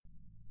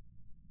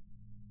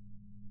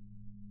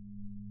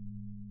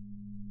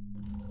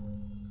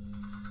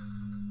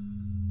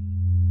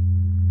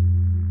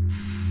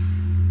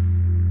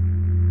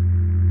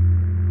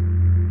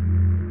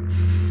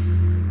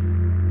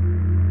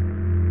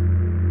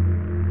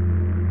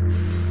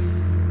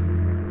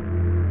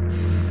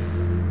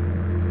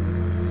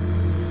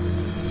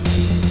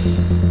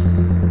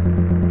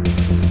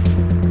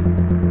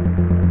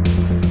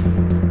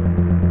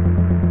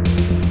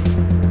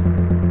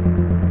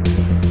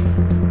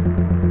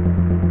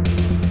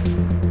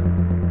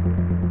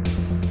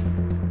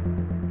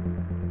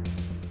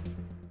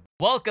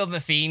Welcome,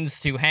 Fiends,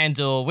 to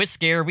Handle with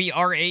Scare. We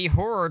are a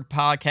horror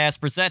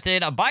podcast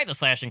presented by the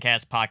Slash and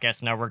Cast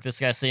Podcast Network,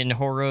 discussing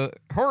horror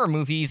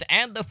movies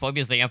and the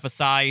phobias they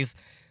emphasize.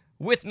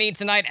 With me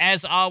tonight,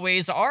 as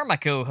always, are my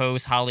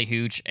co-hosts Holly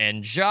Hooch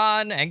and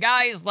John. And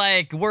guys,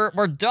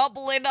 we're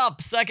doubling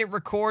up, second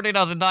recording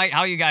of the night.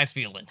 How you guys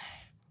feeling?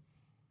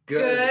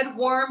 Good,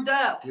 warmed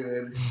up.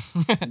 Good,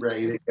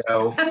 ready to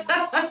go.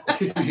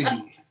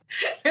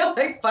 You're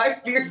like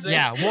 5 beers in.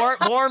 Yeah,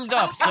 warmed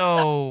up,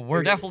 so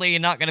we're definitely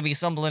not going to be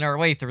stumbling our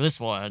way through this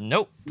one.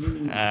 Nope.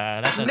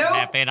 That doesn't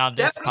happen on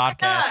this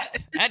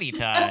podcast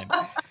anytime.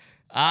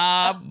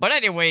 But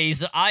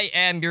anyways, I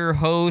am your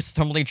host,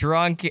 Totally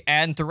Drunk,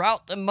 and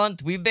throughout the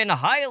month, we've been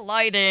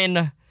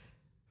highlighting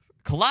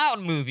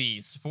clown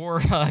movies for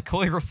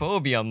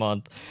Coulrophobia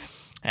Month.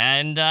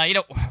 And,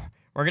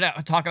 we're going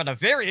to talk about a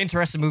very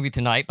interesting movie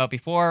tonight, but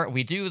before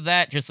we do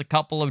that, just a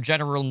couple of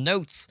general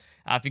notes.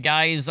 If you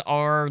guys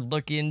are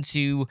looking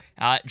to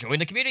join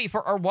the community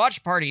for our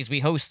watch parties, we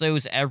host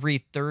those every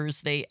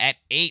Thursday at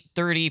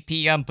 8:30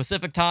 p.m.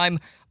 Pacific time.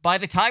 By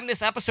the time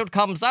this episode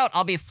comes out,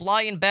 I'll be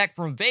flying back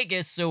from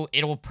Vegas, so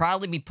it'll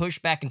probably be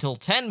pushed back until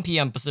 10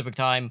 p.m. Pacific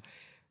time,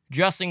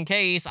 just in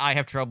case I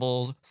have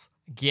trouble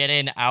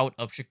getting out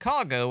of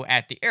Chicago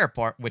at the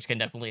airport, which can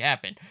definitely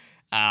happen.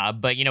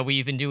 But,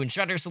 we've been doing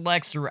Shudder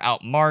Selects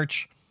throughout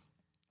March.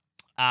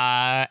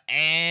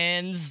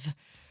 And...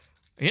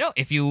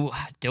 if you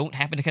don't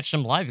happen to catch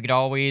them live, you could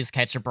always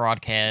catch the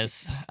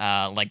broadcast,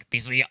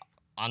 basically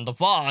on the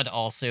VOD,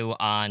 also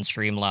on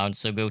Streamlounge,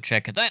 so go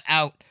check that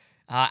out.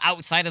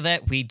 Outside of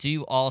that, we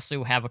do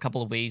also have a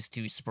couple of ways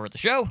to support the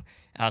show.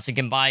 So you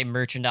can buy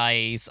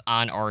merchandise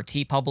on our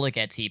TeePublic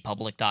at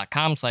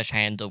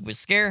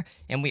teepublic.com/handlewithscare,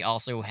 and we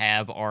also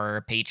have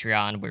our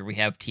Patreon, where we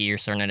have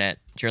tiers starting at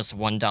just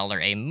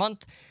 $1 a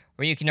month,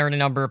 where you can earn a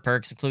number of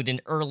perks, including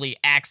early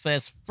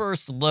access,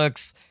 first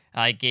looks.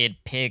 I could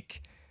pick...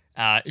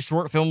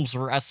 short films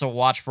for us to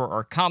watch for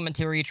our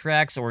commentary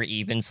tracks, or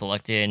even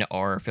selecting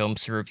our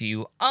films to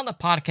review on the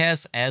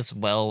podcast, as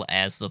well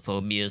as the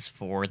phobias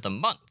for the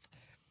month.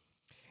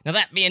 Now,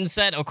 that being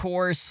said, of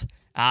course,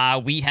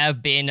 we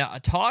have been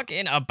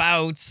talking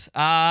about,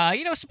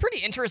 some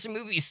pretty interesting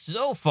movies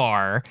so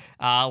far.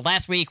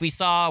 Last week, we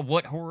saw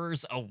what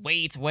horrors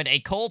await when a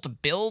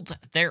cult builds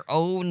their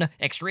own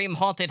extreme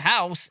haunted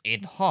house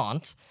in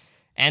Haunt.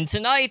 And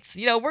tonight,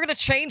 we're going to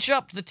change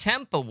up the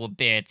tempo a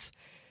bit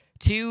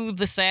to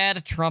the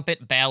sad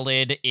trumpet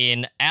ballad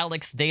in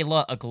Alex de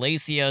la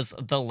Iglesia's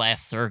The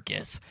Last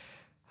Circus.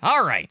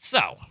 Alright,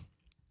 so,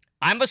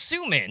 I'm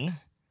assuming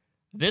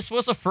this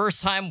was a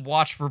first-time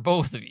watch for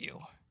both of you.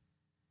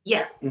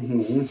 Yes.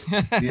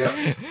 Mm-hmm.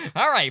 Yeah.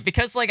 Alright,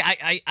 because,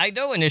 I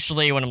know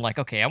initially when I'm like,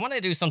 okay, I want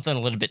to do something a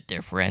little bit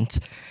different,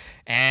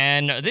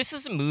 and this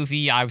is a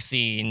movie I've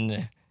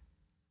seen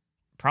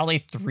probably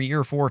 3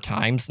 or 4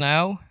 times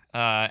now,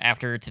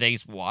 after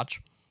today's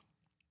watch.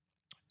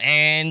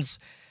 And...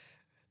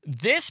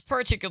 this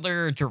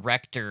particular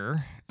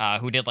director,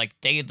 who did,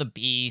 Day of the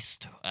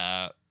Beast,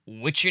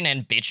 Witchin'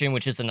 and Bitchin',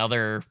 which is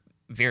another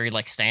very,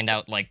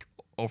 standout,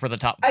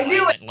 over-the-top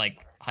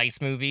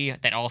heist movie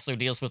that also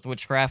deals with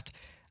witchcraft,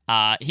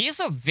 he is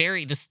a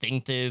very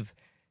distinctive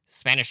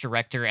Spanish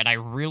director, and I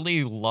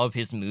really love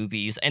his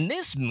movies. And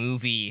this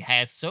movie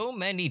has so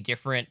many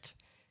different,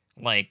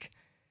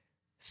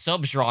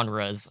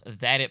 subgenres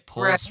that it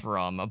pulls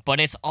from, but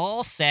it's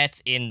all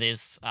set in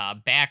this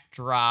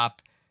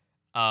backdrop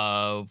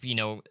of,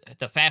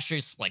 the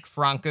fascist,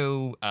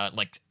 Franco,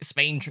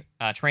 Spain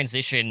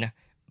transition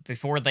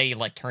before they,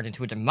 turned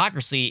into a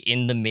democracy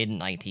in the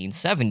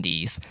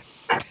mid-1970s.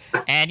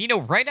 And,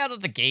 right out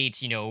of the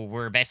gate,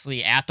 we're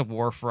basically at the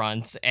war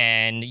front,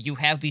 and you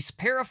have these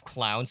pair of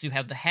clowns. You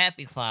have the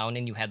happy clown,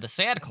 and you have the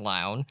sad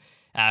clown,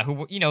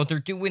 who, they're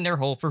doing their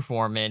whole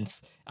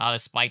performance,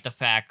 despite the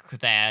fact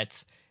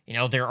that...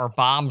 there are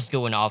bombs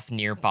going off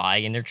nearby,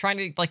 and they're trying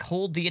to,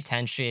 hold the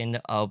attention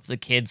of the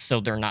kids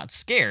so they're not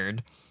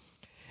scared.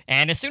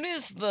 And as soon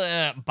as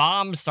the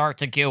bombs start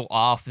to go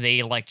off,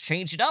 they,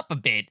 change it up a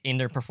bit in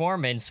their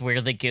performance,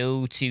 where they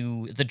go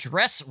to the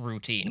dress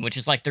routine, which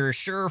is, their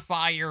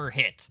surefire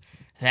hit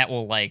that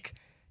will,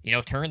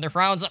 turn their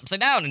frowns upside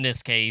down in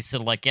this case,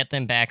 to, get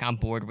them back on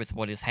board with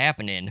what is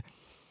happening.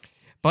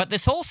 But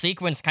this whole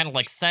sequence kind of,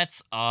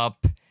 sets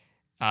up...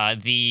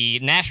 the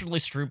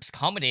nationalist troops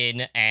coming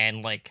in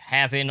and,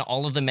 having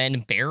all of the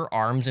men bear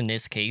arms, in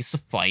this case, to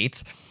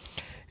fight.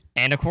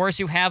 And, of course,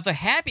 you have the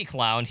happy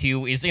clown,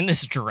 who is in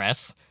this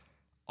dress,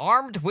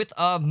 armed with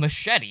a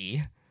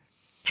machete.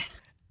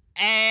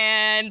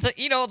 And,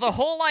 the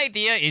whole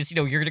idea is,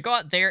 you're going to go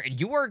out there and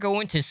you are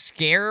going to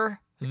scare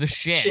the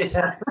shit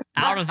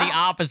out of the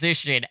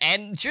opposition.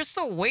 And just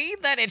the way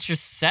that it's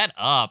just set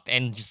up,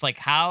 and just,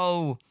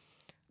 how...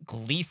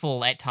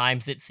 gleeful at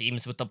times it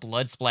seems, with the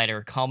blood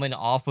splatter coming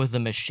off with the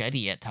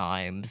machete at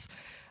times,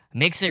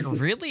 makes it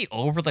really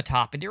over the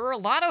top. And there are a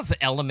lot of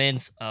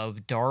elements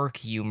of dark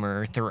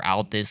humor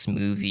throughout this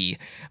movie,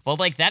 but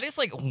that is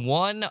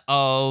one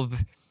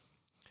of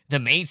the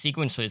main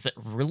sequences that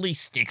really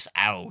sticks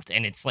out,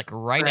 and it's like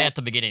right at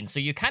the beginning. So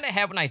you kind of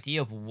have an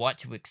idea of what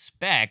to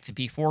expect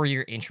before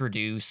you're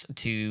introduced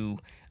to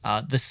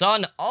the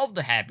son of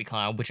the Happy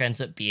Clown, which ends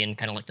up being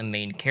kind of like the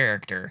main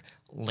character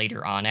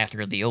later on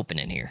after the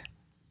opening here.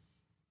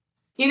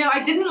 You know,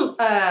 I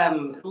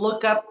didn't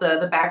look up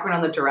the background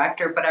on the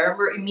director, but I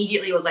remember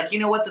immediately was like, you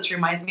know what, this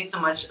reminds me so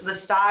much. The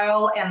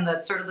style and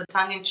the sort of the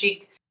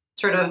tongue-in-cheek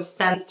sort of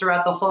sense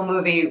throughout the whole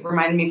movie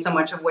reminded me so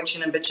much of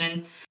Witchin' and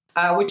Bitchin',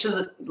 which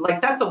is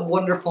like, that's a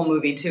wonderful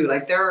movie too.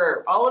 Like there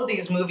are all of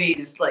these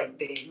movies,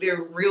 like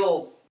they're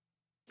real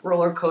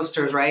roller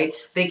coasters, right?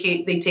 They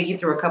take you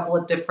through a couple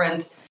of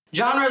different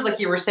genres, like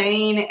you were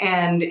saying,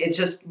 and it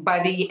just, by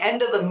the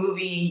end of the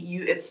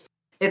movie, it's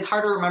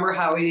hard to remember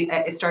how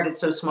it started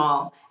so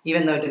small,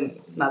 even though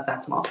not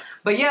that small.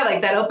 But yeah,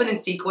 like that opening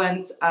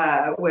sequence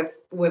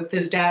with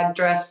his dad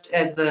dressed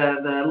as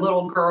the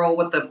little girl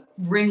with the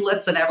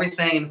ringlets and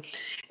everything.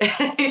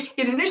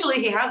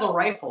 Initially, he has a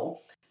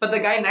rifle, but the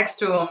guy next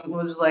to him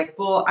was like,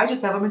 "Well, I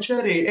just have a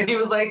machete," and he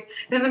was like,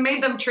 and then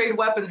made them trade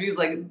weapons. He was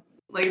like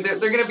they're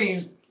gonna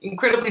be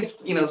incredibly,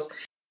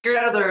 scared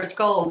out of their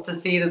skulls to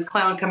see this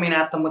clown coming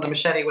at them with a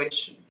machete,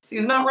 which.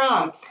 He's not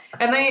wrong.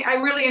 And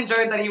I really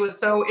enjoyed that he was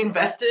so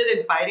invested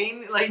in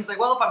fighting. Like he's like,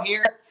 well, if I'm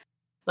here,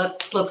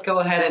 let's go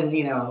ahead and,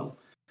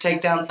 take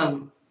down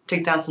some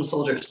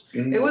soldiers.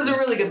 Mm-hmm. It was a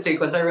really good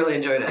sequence. I really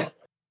enjoyed it.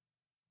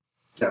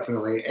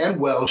 Definitely. And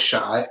well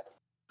shot.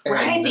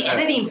 Right? The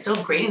editing's so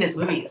great in his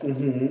movies.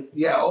 Mm-hmm.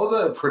 Yeah, all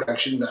the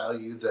production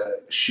value,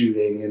 the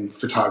shooting and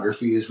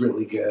photography is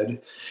really good.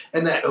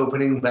 And that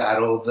opening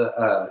battle,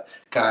 the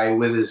guy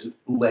with his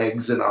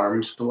legs and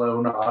arms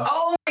blown off.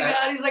 Oh my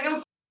God, he's like,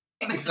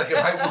 he's like,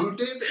 am I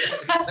wounded? He's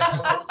like, okay.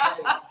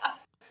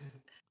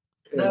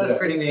 That was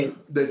pretty neat.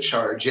 The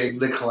charging,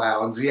 the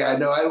clowns. Yeah,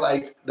 no, I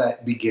liked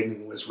that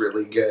beginning was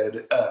really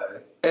good.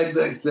 And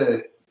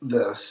the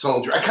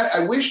soldier. I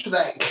wished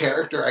that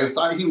character, I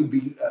thought he would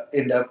be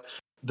end up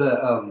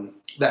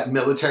that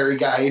military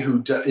guy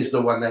who is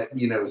the one that,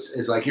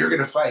 is like, you're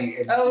going to fight.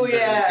 And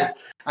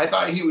I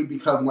thought he would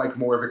become like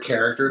more of a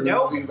character in the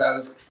movie. But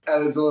I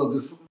was a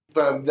little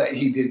bummed that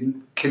he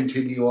didn't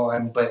continue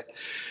on, but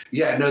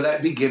yeah, no,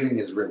 that beginning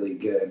is really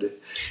good.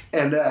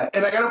 And I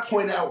got to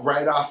point out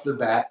right off the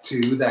bat,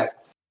 too,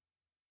 that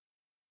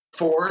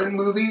foreign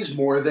movies,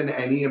 more than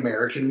any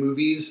American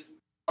movies,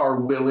 are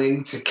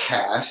willing to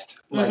cast,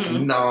 like,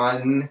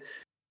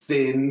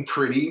 non-thin,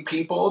 pretty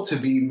people to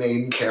be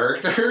main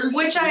characters.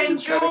 Which I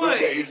enjoy. Kind of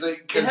amazing,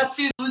 it helps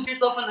you lose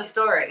yourself in the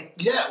story.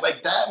 Yeah,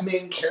 like, that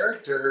main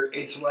character,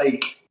 it's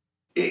like...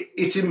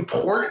 It's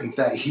important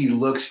that he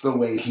looks the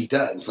way he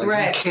does.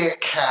 Like, you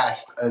can't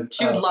cast a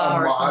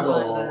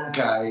model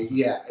guy,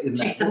 in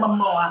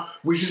that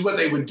which is what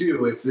they would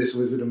do if this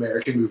was an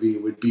American movie.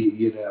 It would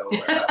be,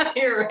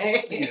 you're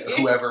right.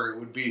 Whoever it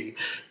would be.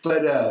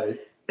 But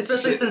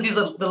especially since he's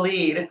the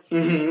lead.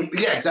 Mm-hmm.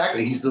 Yeah,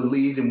 exactly. He's the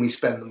lead, and we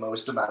spend the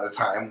most amount of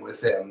time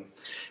with him.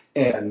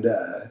 And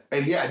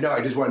yeah, no,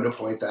 I just wanted to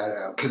point that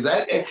out because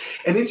and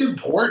it's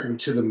important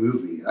to the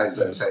movie, as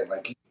I was saying.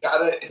 Like, you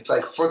gotta, it's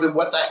like for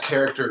what that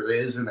character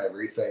is and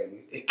everything,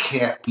 it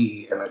can't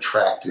be an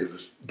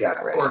attractive guy,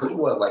 or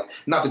well, like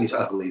not that he's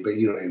ugly, but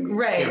you know what I mean,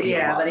 right?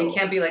 Yeah, but he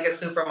can't be like a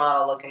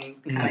supermodel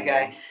looking kind of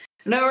guy.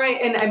 No, right?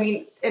 And I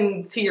mean,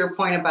 and to your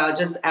point about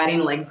just adding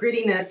like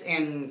grittiness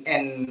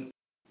and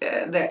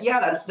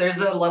that, there's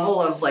a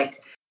level of like.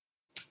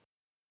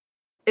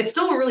 It's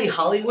still a really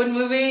Hollywood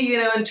movie,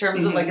 in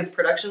terms of like its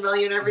production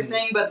value and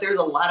everything, but there's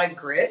a lot of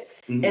grit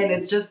and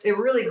it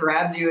really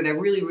grabs you and I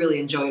really, really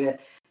enjoyed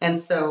it. And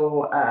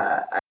so,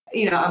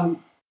 I'm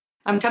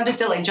tempted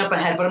to like jump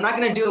ahead, but I'm not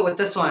going to do it with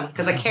this one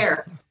because I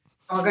care.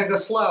 I'm going to go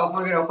slow. I'm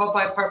going to go part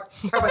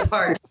by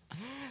part.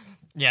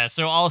 Yeah,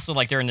 so also,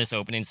 like, during this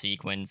opening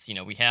sequence,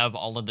 we have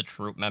all of the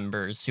troupe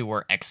members who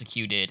were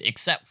executed,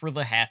 except for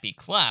the Happy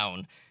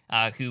Clown,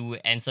 who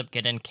ends up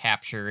getting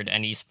captured,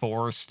 and he's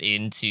forced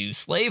into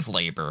slave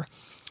labor.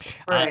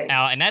 Right.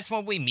 And that's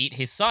when we meet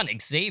his son,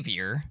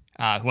 Xavier,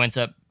 who ends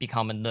up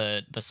becoming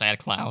the sad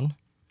clown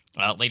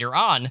later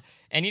on.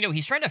 And,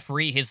 he's trying to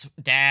free his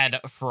dad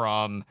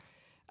from...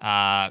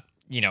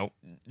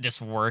 this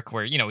work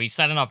where, he's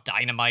setting up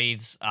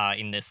dynamite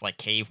in this, like,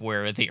 cave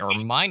where they are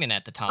mining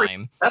at the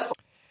time.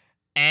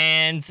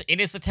 And in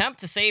his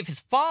attempt to save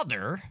his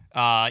father,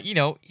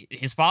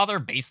 his father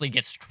basically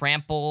gets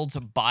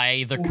trampled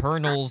by the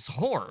Colonel's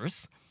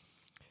horse.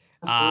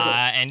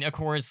 And, of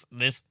course,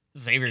 this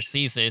Xavier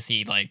sees this,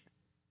 he, like,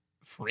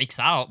 freaks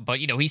out. But,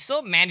 he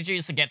still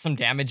manages to get some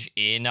damage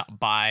in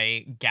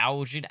by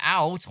gouging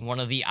out one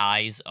of the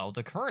eyes of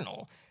the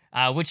Colonel.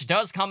 Which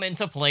does come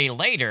into play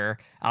later,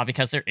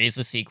 because there is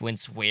a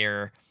sequence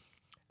where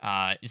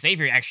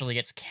Xavier actually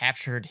gets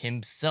captured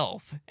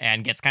himself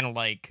and gets kind of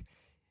like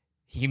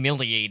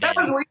humiliated. That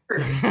was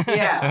weird.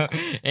 Yeah.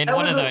 In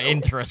one of the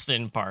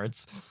interesting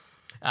parts.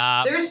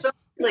 There's so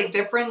many, like,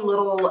 different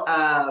little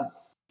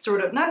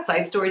sort of, not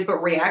side stories,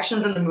 but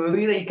reactions in the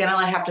movie that you kind of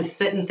like have to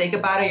sit and think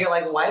about it. You're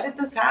like, why did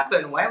this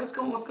happen? What's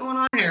going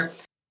on here?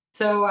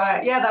 So,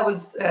 that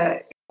was...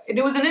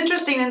 it was an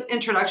interesting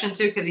introduction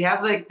too, because you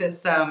have like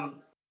this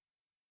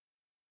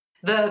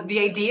the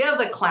idea of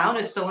the clown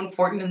is so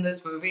important in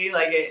this movie,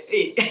 like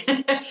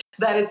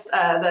that it's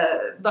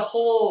the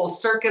whole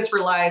circus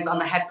relies on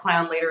the head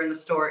clown later in the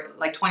story.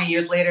 Like 20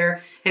 years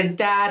later, his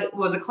dad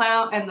was a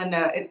clown, and then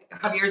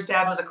Javier's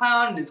dad was a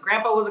clown, and his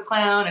grandpa was a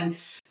clown, and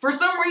for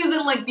some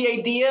reason, like the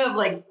idea of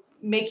like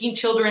making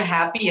children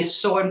happy is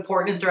so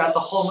important throughout the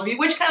whole movie,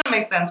 which kind of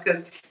makes sense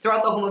because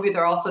throughout the whole movie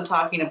they're also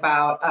talking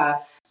about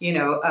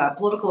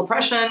political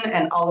oppression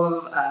and all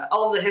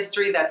of the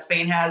history that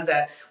Spain has.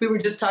 That we were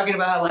just talking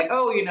about, like,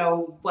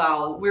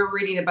 we're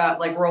reading about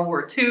like World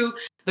War II.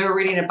 They're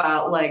reading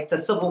about like the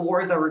civil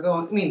wars that were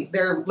going. I mean,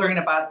 they're learning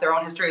about their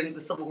own history and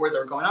the civil wars that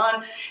were going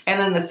on, and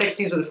then the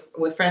 '60s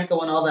with Franco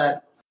and all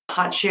that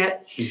hot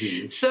shit.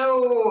 Mm-hmm.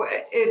 So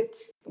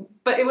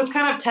it was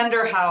kind of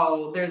tender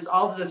how there's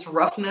all this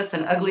roughness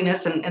and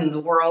ugliness in the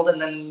world,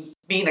 and then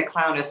being a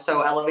clown is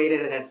so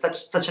elevated, and it's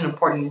such an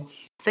important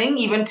thing,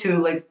 even to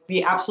like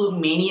the absolute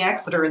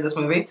maniacs that are in this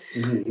movie.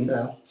 Mm-hmm.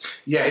 So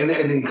yeah,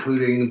 and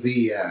including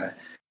the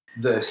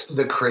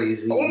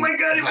crazy. Oh my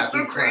god, it was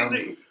so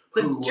crazy.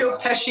 The Joe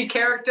Pesci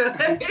character.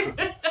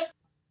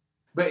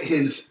 But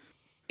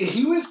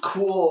he was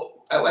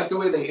cool. I like the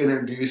way they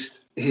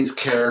introduced his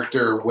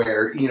character,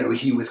 where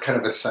he was kind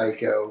of a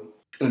psycho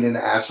and an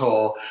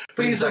asshole,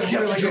 but he's like, you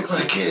have to do it for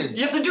the kids.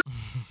 You have to do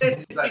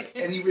like,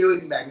 and he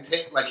really meant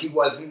it. Like, he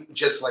wasn't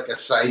just like a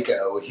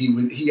psycho.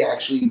 He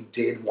actually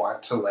did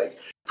want to like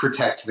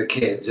protect the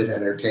kids and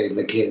entertain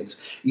the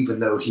kids, even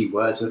though he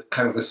was a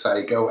kind of a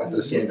psycho at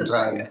the same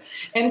time.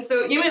 And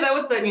so, that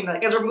was, like,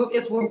 as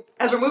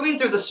we're moving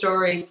through the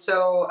story.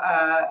 So,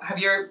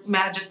 Javier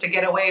manages to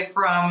get away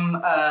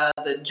from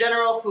the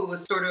general, who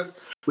was sort of.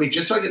 Wait,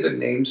 just so I get the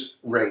names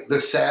right.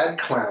 The sad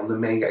clown, the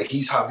main guy,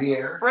 he's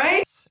Javier,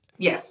 right?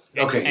 Yes.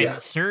 And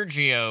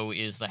Sergio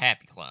is the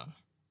happy clown.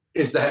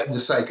 Is that the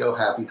psycho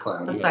happy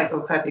clown? The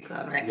psycho happy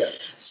clown, right? Yeah.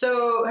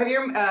 So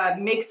Javier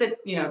makes it,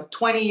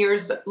 20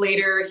 years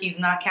later, he's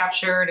not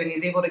captured and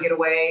he's able to get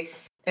away,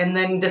 and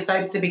then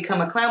decides to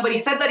become a clown. But he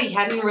said that he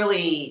hadn't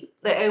really,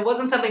 it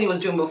wasn't something he was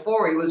doing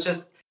before. He was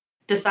just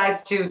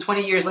decides to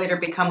 20 years later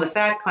become the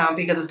sad clown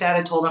because his dad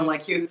had told him,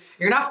 like, you're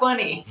not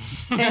funny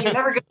and you're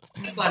never going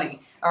to be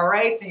funny. All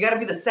right, so you got to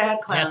be the sad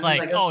clown. Yeah, it's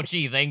like, oh,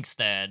 gee, thanks,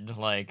 Dad.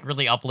 Like,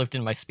 really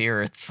uplifting my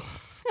spirits.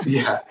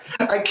 Yeah,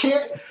 I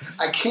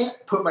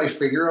can't put my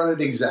finger on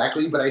it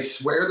exactly, but I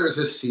swear there's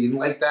a scene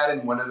like that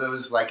in one of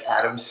those like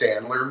Adam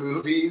Sandler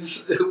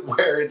movies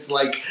where it's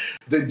like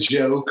the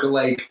joke,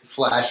 like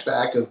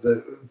flashback of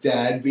the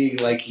dad being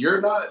like, "You're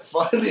not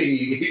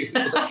funny."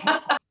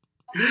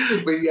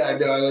 But yeah,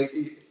 no,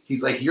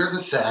 he's like, "You're the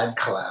sad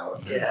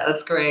clown." Yeah,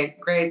 that's great.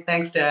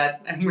 Thanks, Dad.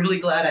 I'm really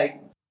glad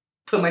I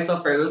put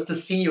myself first to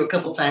see you a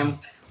couple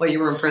times while you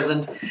were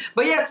imprisoned.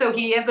 But yeah, so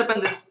he ends up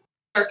in this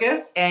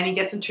circus, and he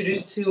gets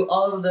introduced to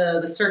all of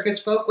the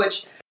circus folk,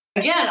 which,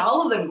 again,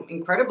 all of them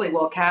incredibly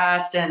well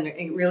cast and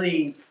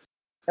really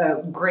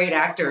great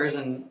actors.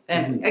 And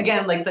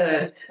again, like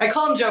I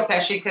call him Joe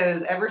Pesci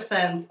because ever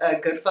since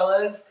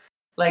Goodfellas,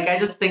 like, I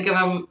just think of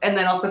him, and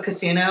then also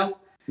Casino,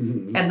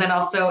 and then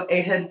also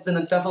Eight Heads in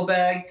a Duffel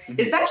Bag.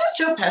 Is that just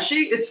Joe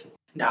Pesci?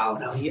 No,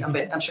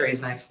 I'm sure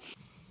he's nice.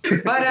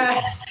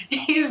 But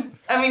he's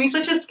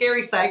such a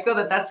scary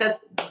psycho that's just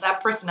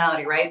that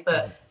personality, right?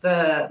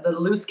 The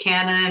loose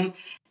cannon,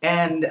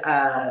 and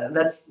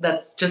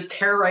that's just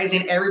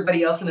terrorizing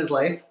everybody else in his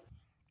life.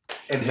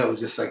 And he'll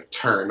just like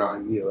turn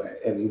on you at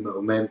any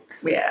moment.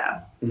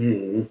 Yeah.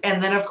 Mm-hmm.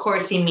 And then of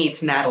course he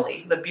meets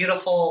Natalie, the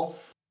beautiful,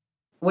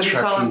 what do you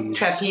call him?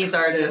 Trapeze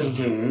artist.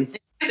 Mm-hmm.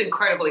 He's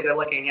incredibly good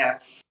looking, yeah.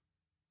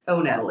 Oh,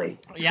 Natalie.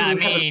 Yeah, I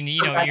mean,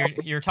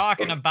 you're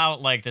talking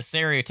about like the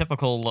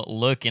stereotypical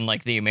look in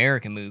like the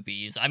American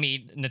movies. I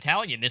mean,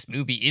 Natalia in this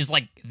movie is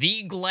like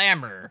the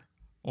glamour,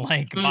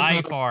 like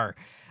by far.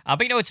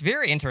 But it's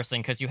very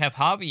interesting because you have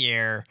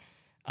Javier,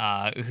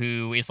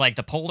 who is like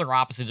the polar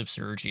opposite of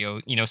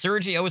Sergio.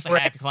 Sergio is the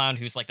happy clown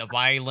who's like the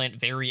violent,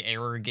 very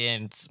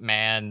arrogant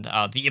man,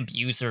 the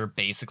abuser,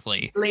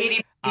 basically.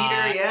 Lady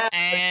Peter, yeah.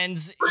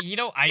 And,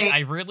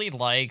 I really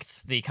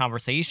liked the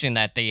conversation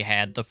that they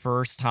had the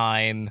first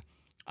time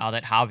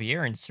that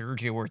Javier and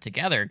Sergio were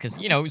together. Because,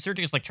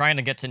 Sergio's like trying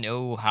to get to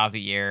know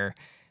Javier.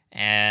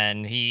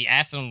 And he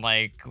asked him,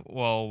 like,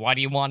 well, why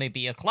do you want to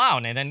be a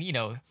clown? And then,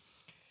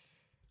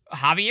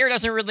 Javier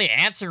doesn't really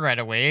answer right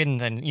away, and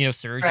then,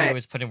 Sergio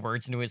is putting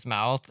words into his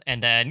mouth,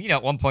 and then,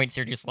 at one point,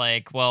 Sergio's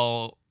like,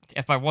 well,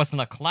 if I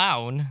wasn't a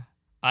clown,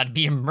 I'd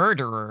be a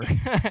murderer.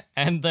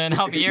 And then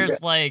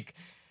Javier's like,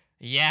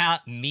 yeah,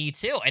 me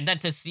too. And then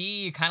to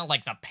see kind of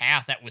like the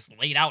path that was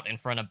laid out in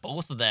front of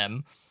both of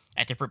them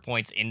at different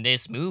points in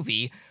this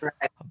movie,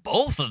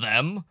 both of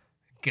them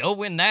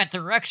go in that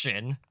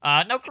direction.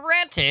 Now,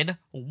 granted,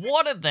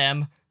 one of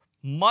them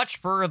much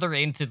further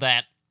into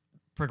that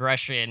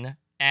progression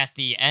at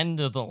the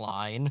end of the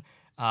line,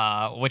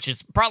 which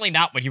is probably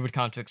not what you would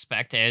come to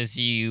expect as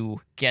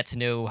you get to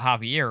know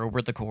Javier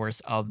over the course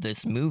of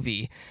this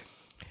movie.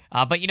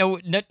 But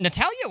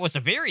Natalia was a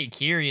very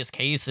curious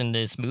case in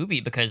this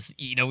movie because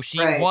she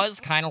Right. was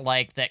kind of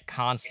like that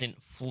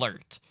constant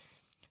flirt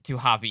to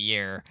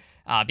Javier,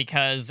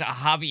 because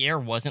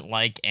Javier wasn't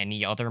like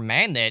any other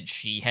man that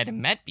she had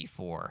met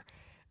before.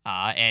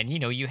 And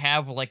you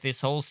have like this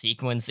whole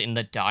sequence in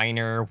the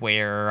diner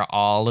where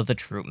all of the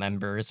troop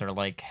members are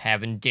like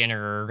having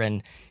dinner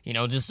and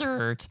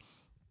dessert,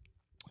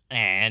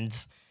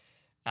 and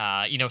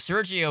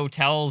Sergio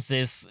tells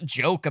this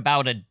joke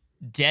about a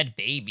dead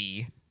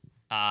baby,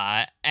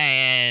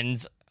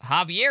 and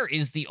Javier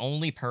is the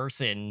only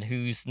person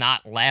who's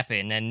not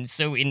laughing, and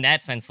so in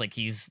that sense, like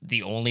he's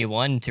the only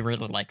one to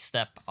really like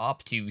step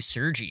up to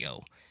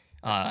Sergio,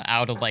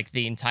 out of like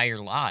the entire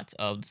lot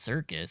of the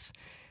circus,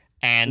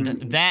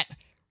 and that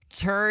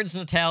turns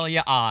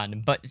Natalia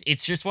on. But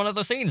it's just one of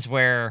those scenes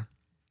where,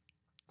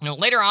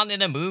 later on in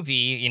the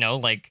movie,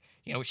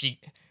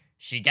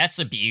 she gets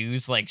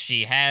abused, like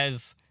she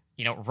has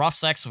rough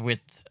sex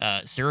with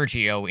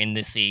Sergio in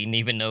this scene,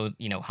 even though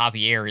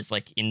Javier is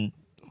like in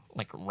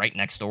right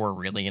next door,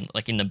 really,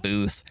 in the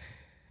booth.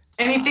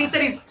 And he thinks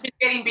that he's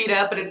getting beat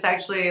up, but it's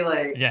actually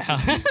like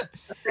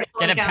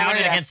getting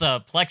pounded against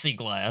a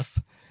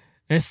plexiglass.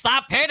 And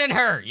stop hitting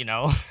her, even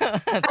though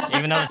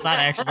it's not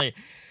actually.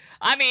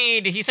 I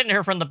mean, he's hitting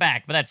her from the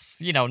back, but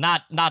that's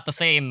not the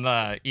same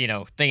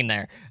thing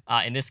there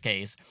in this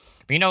case.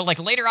 But, like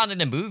later on in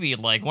the movie,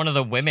 like one of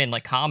the women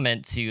like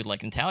comment to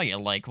like Natalia,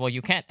 like, well,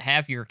 you can't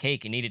have your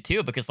cake and eat it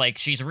too, because like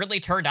she's really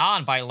turned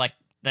on by like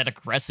that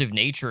aggressive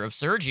nature of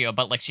Sergio,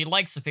 but like she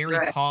likes the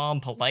very calm,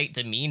 polite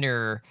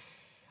demeanor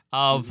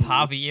of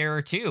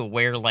Javier too,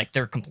 where like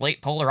they're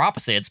complete polar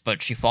opposites,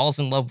 but she falls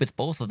in love with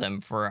both of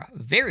them for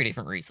very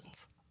different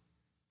reasons.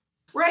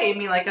 Right. I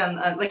mean, like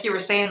like you were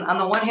saying, on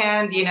the one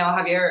hand,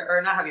 Javier,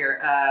 or not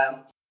Javier,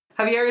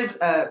 Javier is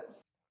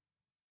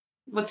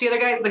what's the other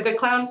guy? The good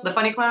clown, the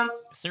funny clown.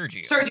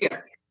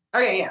 Sergio.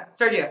 Okay, yeah,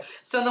 Sergio.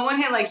 So on the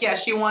one hand, like, yeah,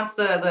 she wants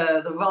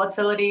the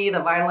volatility, the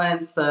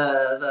violence,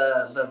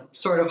 the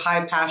sort of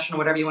high passion,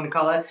 whatever you want to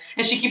call it,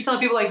 and she keeps telling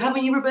people like,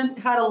 haven't you ever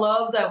had a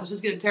love that was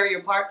just going to tear you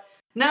apart?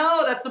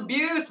 No, that's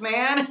abuse,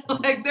 man.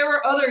 Like there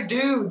were other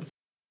dudes.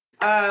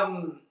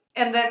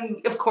 And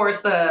then of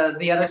course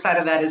the other side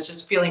of that is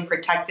just feeling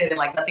protected and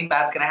like nothing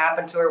bad's going to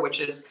happen to her,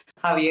 which is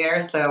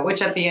Javier. So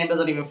which at the end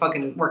doesn't even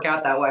fucking work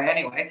out that way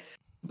anyway.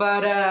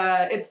 But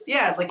it's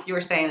like you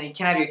were saying, you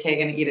can have your cake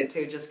and eat it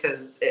too, just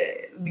because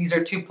these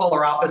are two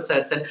polar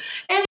opposites. And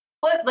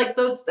what, like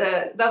those,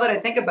 now that I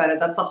think about it,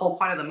 that's the whole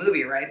point of the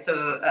movie, right?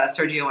 So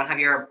Sergio and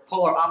Javier are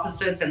polar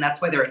opposites, and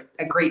that's why they're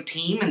a great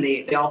team. And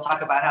they all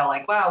talk about how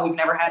like, wow, we've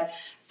never had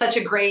such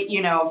a great,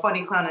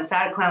 funny clown and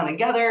sad clown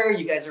together.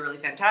 You guys are really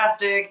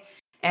fantastic.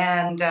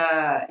 And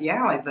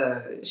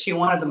she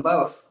wanted them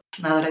both.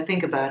 Now that I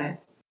think about it.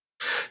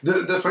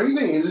 The funny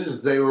thing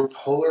is they were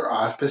polar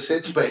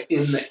opposites, but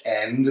in the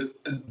end,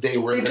 they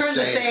were the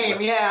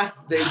same. Yeah.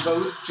 They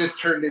both just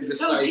turned into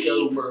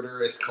psycho,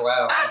 murderous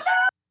clowns.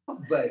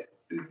 But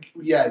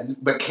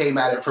came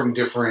at it from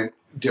different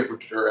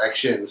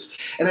directions.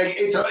 And it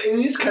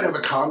is kind of a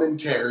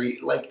commentary.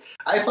 Like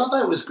I thought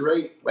that was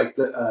great. Like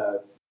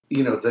the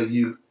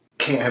you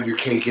can't have your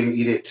cake and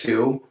eat it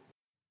too.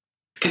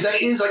 Because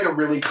that is like a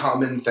really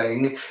common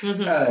thing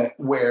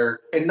where,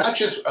 and not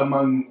just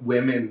among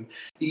women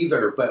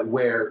either, but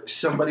where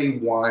somebody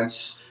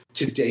wants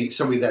to date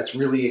somebody that's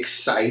really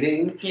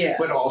exciting,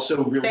 but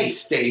also really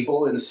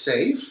stable and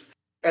safe.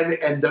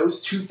 And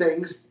those two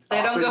things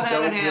often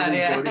don't really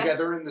go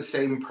together in the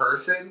same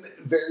person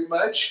very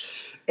much.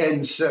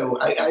 And so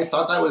I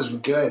thought that was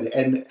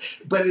good.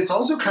 But it's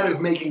also kind of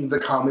making the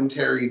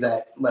commentary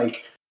that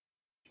like,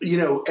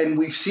 and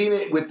we've seen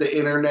it with the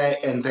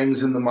internet and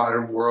things in the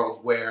modern world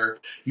where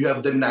you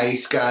have the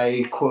nice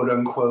guy, quote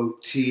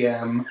unquote,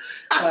 TM,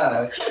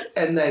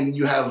 and then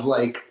you have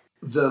like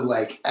the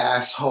like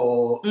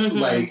asshole,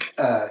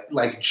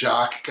 like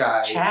jock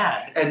guy,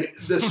 Chad, and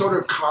the sort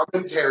of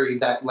commentary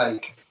that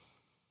like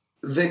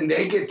the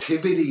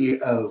negativity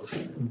of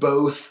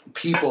both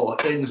people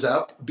ends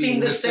up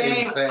being the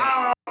same thing.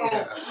 Oh.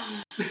 Yeah.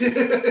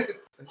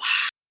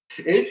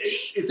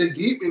 It's a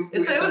deep. It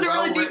was a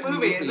really deep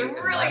movie. It's a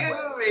really good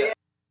movie. Yeah.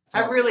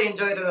 I really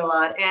enjoyed it a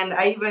lot, and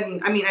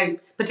I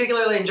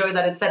particularly enjoyed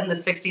that it's set in the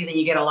 '60s, and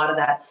you get a lot of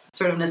that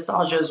sort of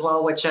nostalgia as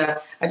well, which I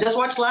just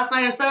watched last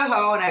night in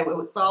Soho,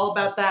 and it's all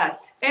about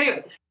that.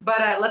 Anyway,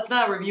 but let's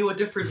not review a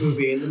different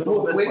movie in the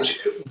middle of this which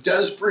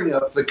does bring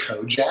up the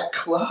Kojak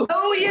Club.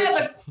 Oh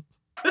yeah.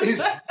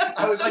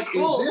 I was like,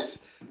 cool.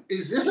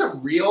 Is this a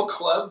real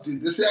club?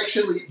 Did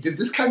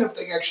this kind of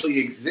thing actually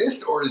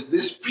exist, or is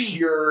this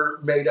pure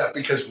made up?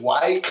 Because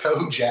why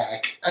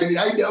Kojak? I mean,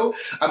 I know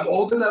I'm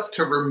old enough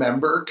to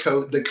remember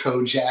the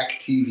Kojak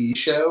TV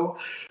show,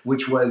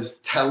 which was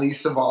Telly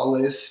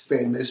Savalas,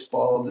 famous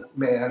bald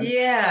man.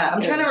 Yeah,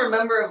 I'm trying to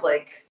remember of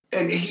like.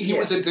 And he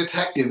was a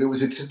detective. It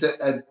was a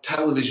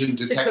television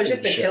detective show.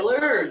 Kojak the Killer?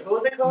 Or what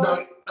was it called?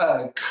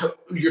 No,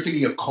 you're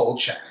thinking of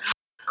Kolchak.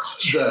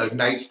 The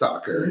Night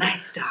Stalker.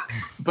 Night Stalker.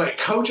 But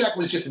Kojak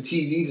was just a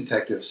TV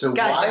detective. So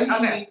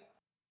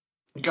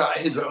got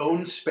his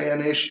own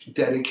Spanish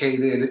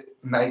dedicated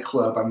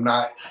nightclub. I'm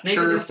not Maybe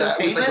sure they're if so that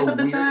was like a famous at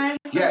the weird. time,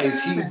 Yeah,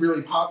 is he something?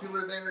 really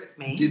popular there?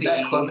 Maybe. Did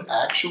that club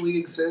actually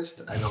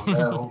exist? I don't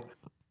know.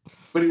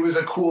 But it was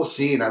a cool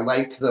scene. I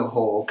liked the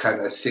whole kind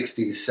of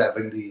 60s,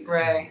 70s.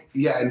 Right.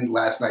 Yeah, and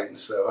Last Night in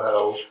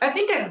Soho. I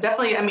think I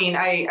definitely, I mean,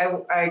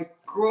 I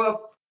grew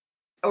up,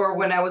 or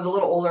when I was a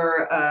little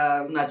older,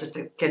 not just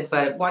a kid,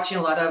 but watching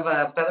a lot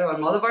of Pedro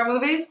Almodovar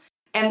movies.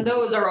 And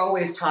those are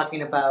always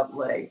talking about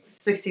like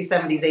 60s,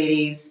 70s,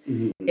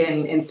 80s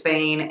in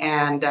Spain.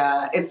 And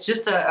it's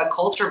just a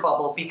culture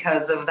bubble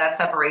because of that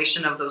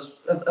separation of those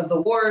of the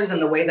wars and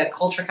the way that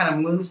culture kind of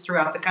moves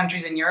throughout the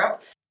countries in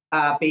Europe.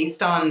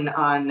 Based on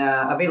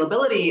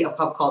availability of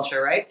pop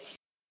culture, right?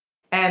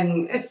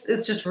 And it's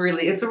just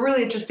really a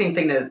really interesting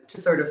thing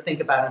to sort of think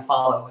about and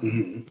follow.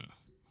 Mm-hmm.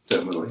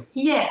 Definitely.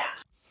 Yeah.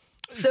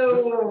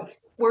 So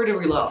where do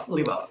we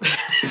leave off?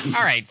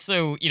 All right,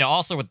 so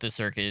also with the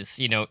circus,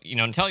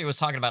 Natalia was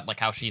talking about like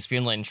how she's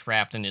feeling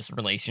trapped in this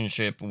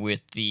relationship with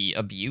the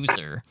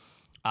abuser.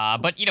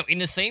 But in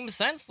the same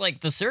sense,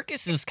 like the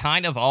circus is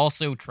kind of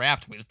also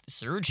trapped with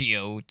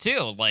Sergio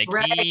too. Like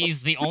Right.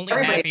 he's the only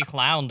Everybody. happy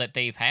clown that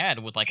they've had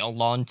with like a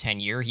long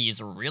tenure.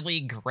 He's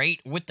really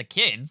great with the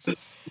kids.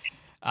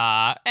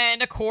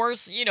 And of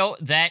course,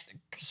 that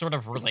sort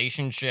of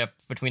relationship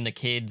between the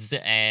kids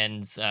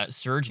and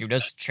Sergio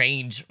does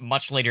change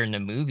much later in the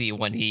movie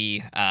when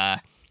he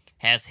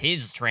has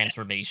his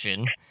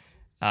transformation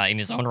in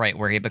his own right,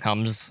 where he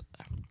becomes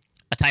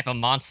a type of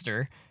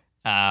monster.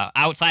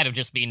 Outside of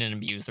just being an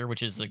abuser,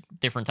 which is a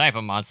different type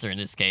of monster in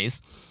this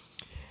case.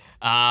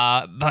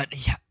 But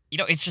yeah,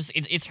 it's just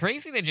it's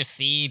crazy to just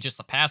see just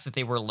the path that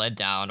they were led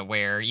down,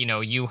 where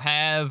you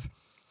have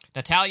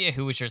Natalia,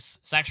 who is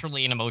just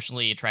sexually and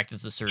emotionally attracted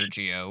to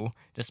Sergio,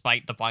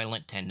 despite the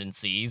violent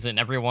tendencies, and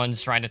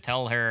everyone's trying to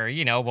tell her,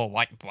 well,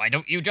 why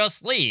don't you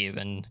just leave?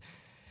 And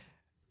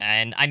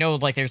I know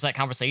like there's that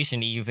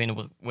conversation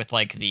even with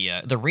like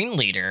the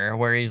ringleader,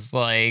 where he's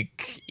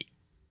like,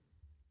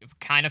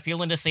 kind of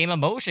feeling the same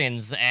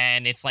emotions,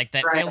 and it's like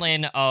that Right.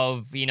 feeling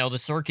of the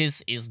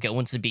circus is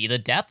going to be the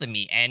death of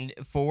me, and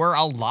for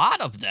a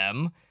lot of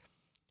them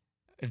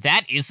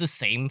that is the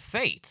same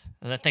fate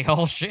that they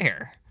all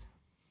share.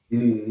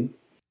 Mm-hmm.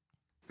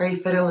 Very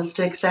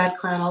fatalistic, sad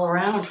clown all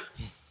around.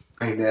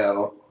 I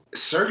know.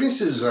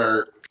 Circuses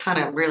are Kind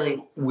of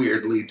really.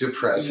 weirdly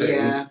depressing.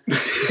 Yeah.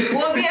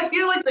 Well, I mean, I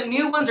feel like the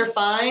new ones are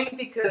fine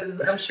because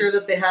I'm sure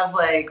that they have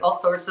like all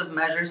sorts of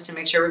measures to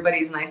make sure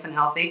everybody's nice and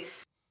healthy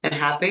and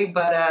happy.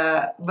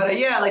 But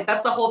yeah, like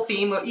that's the whole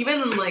theme of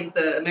even like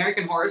the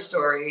American Horror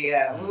Story.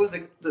 What was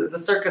it? The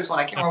circus one?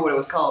 I can't remember what it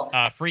was called.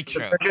 Freak The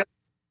show. circus?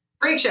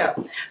 Freak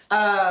show.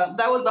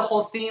 That was the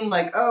whole theme.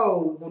 Like,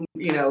 oh,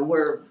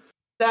 we're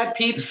sad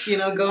peeps.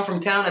 Going from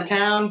town to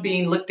town,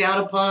 being looked down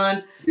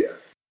upon. Yeah.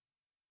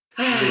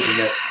 Living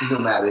that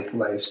nomadic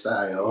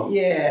lifestyle.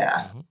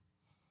 Yeah.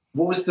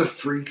 What was the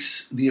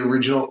Freaks? The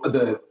original,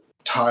 the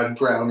Todd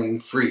Browning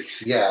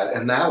Freaks, yeah,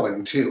 and that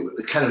one too.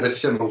 Kind of a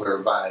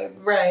similar vibe,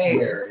 Right.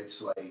 where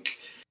it's like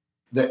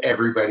that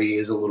everybody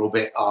is a little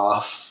bit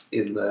off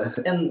in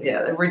the. And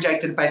yeah,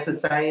 rejected by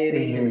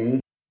society. Mhm.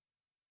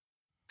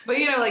 But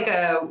like,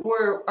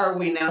 where are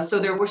we now? So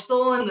we're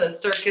still in the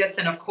circus,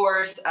 and of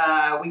course,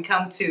 we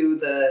come to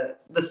the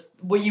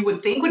what you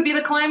would think would be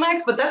the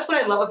climax. But that's what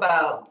I love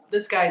about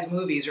this guy's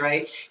movies,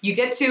 right? You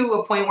get to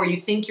a point where you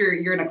think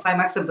you're in a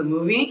climax of the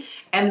movie,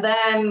 and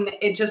then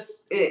it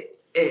just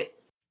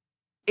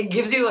it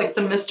gives you like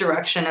some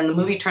misdirection, and the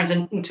movie turns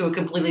into a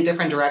completely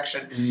different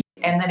direction.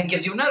 And then it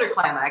gives you another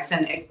climax,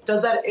 and it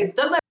does that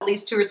at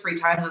least 2 or 3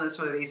 times in this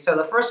movie. So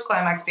the first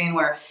climax being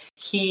where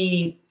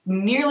he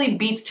nearly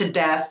beats to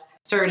death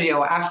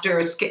Sergio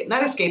after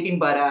not escaping,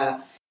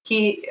 but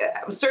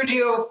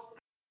Sergio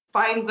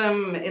finds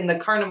him in the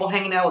carnival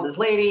hanging out with his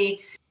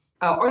lady.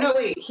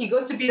 He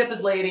goes to beat up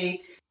his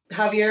lady.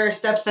 Javier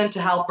steps in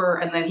to help her,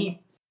 and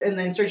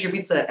then Sergio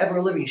beats the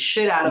ever living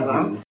shit out of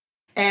him,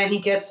 and he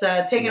gets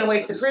taken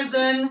away to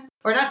prison,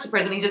 or not to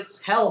prison. He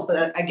just held,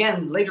 but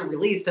again later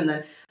released, and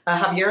then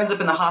Javier ends up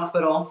in the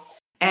hospital.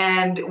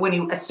 And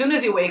as soon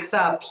as he wakes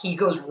up, he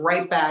goes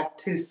right back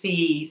to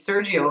see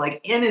Sergio,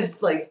 like in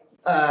his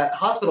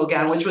hospital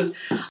gown, which was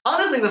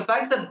honestly the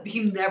fact that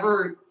he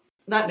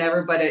not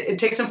never, but it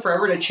takes him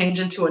forever to change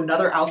into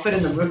another outfit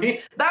in the movie.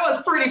 That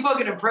was pretty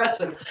fucking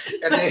impressive.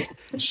 And they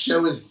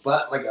show his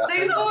butt like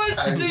They 100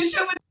 times.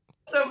 show it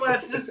so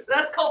much.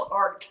 That's called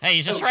art. Hey,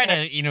 he's just trying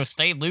to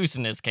stay loose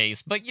in this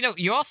case. But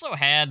you also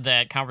had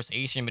that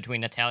conversation between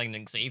Natalia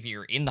and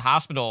Xavier in the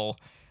hospital,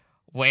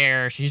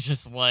 where she's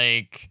just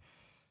like,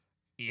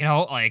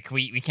 like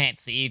we can't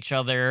see each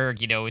other.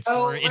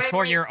 It's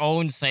for your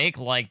own sake.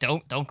 Like,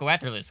 don't go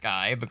after this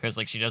guy, because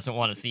like she doesn't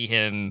want to see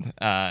him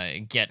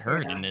get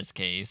hurt in this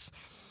case.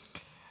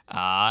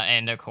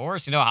 And of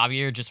course,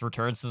 Javier just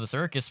returns to the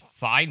circus,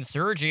 finds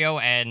Sergio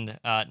and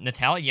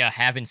Natalia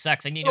having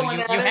sex, and you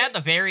had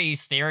the very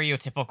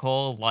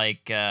stereotypical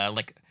like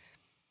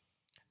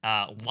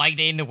light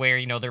in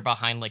where, they're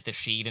behind like the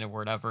sheet and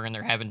whatever and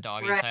they're having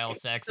doggy Right. style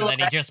sex, and then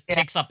he just Yeah.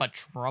 picks up a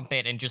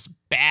trumpet and just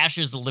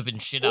bashes the living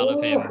shit out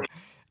of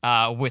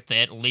him with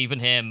it, leaving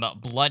him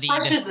bloodied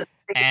Crushes his face.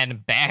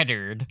 and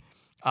battered.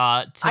 To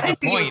I the didn't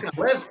think he was point,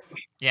 gonna live.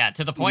 yeah,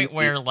 to the point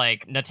where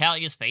like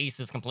Natalia's face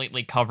is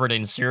completely covered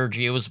in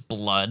Sergio's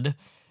blood,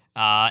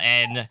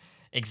 and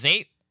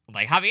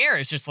Javier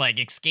is just like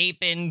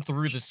escaping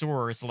through the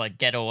sewers to like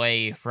get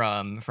away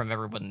from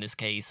everyone in this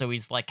case. So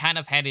he's like kind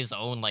of had his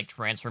own like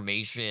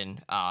transformation,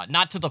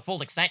 not to the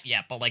full extent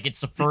yet, but like it's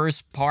the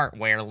first part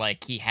where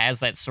like he has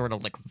that sort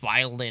of like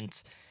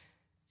violent,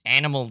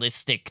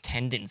 animalistic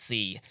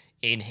tendency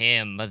in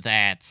him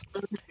that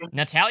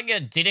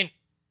Natalia didn't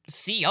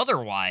see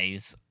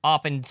otherwise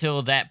up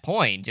until that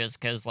point, just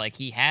because like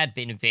he had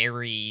been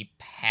very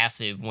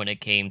passive when it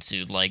came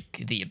to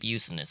like the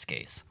abuse in this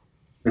case.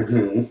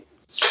 Mm-hmm.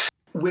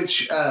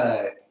 Which,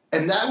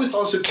 and that was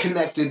also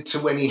connected to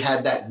when he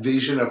had that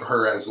vision of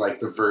her as like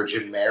the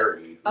Virgin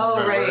Mary.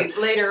 Oh, remember? right.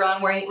 Later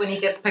on, when he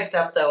gets picked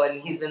up, though,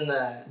 and he's in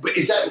the... But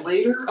is that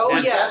later? Oh,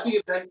 Is yeah. that the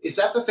event? Is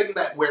that the thing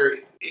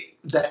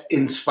that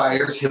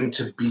inspires him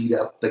to beat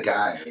up the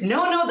guy?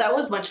 No, that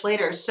was much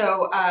later.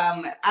 So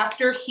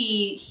after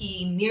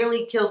he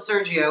nearly kills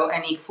Sergio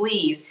and he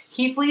flees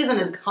in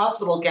his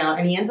hospital gown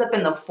and he ends up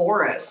in the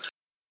forest.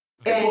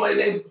 And, Well,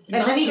 and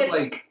not then he to gets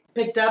like.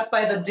 picked up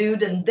by the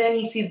dude, and then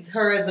he sees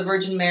her as the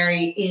Virgin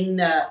Mary in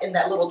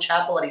that little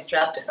chapel that he's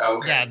trapped in.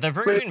 Okay. Yeah, the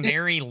Virgin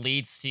Mary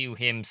leads to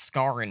him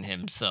scarring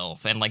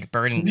himself and like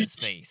burning his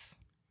face.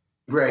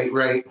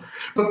 Right.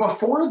 But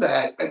before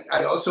that,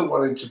 I also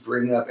wanted to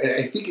bring up, and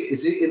I think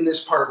is it in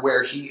this part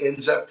where he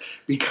ends up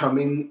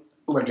becoming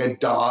like a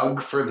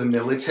dog for the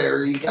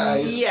military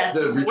guys? Yes,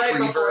 the right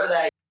retriever. before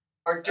that,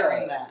 or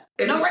during that.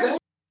 And No, is right that,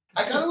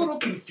 I got a little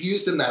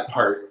confused in that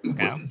part.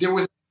 Okay. There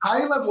was a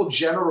high-level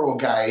general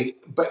guy,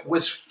 but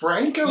was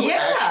Franco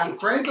Yeah. actually?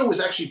 Franco was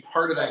actually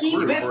part of that he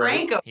group, bit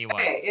right? Franco. He was.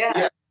 Okay,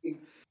 yeah. Yeah.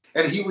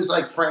 And he was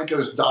like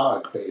Franco's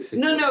dog, basically.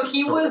 No,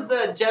 he sort was of.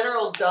 the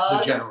general's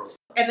dog. The general's.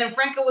 And then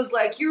Franco was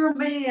like, "You're a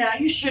man.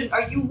 You shouldn't.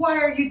 Why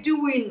are you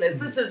doing this?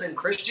 This isn't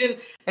Christian."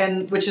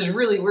 And which is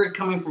really weird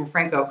coming from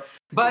Franco.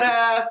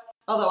 But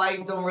although I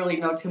don't really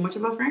know too much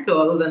about Franco,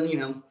 other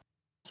than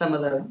some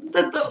of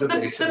the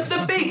basics.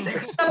 the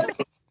basics.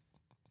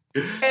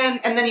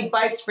 And then he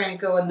bites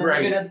Franco, and then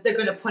Right. they're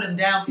gonna put him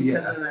down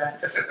because of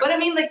that. But I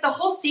mean, like the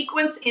whole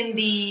sequence in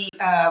the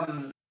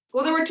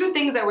well, there were two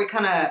things that we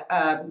kind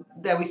of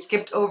that we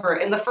skipped over,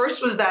 and the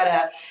first was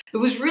that it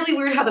was really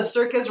weird how the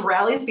circus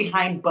rallies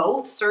behind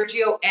both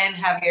Sergio and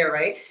Javier,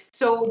 right?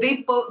 So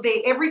they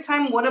every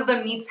time one of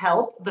them needs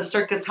help, the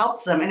circus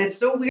helps them, and it's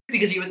so weird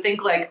because you would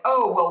think like,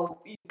 oh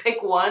well, you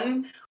pick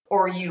one,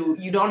 or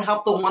you don't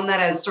help the one that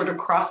has sort of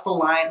crossed the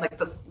line, like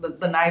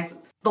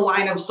the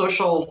line of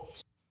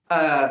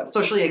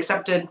socially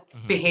accepted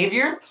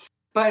behavior.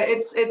 But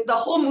the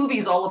whole movie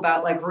is all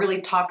about like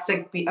really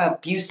toxic,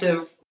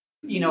 abusive,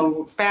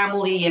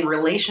 family and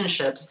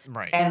relationships,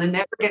 Right. and it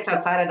never gets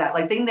outside of that.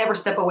 Like they never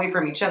step away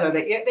from each other.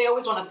 They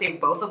always want to save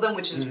both of them,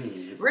 which is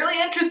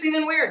really interesting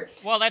and weird.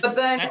 Well, that's But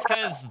then-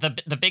 because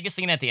the biggest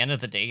thing at the end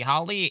of the day,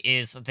 Holly,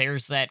 is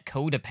there's that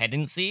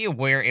codependency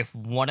where if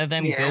one of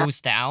them Yeah.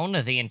 goes down,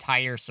 the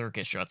entire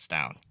circus shuts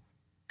down.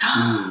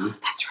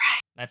 That's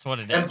right. That's what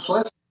it And is.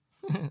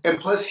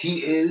 plus,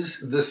 he is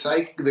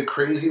the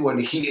crazy one.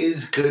 He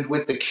is good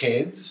with the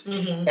kids,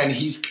 Mm-hmm. and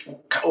he's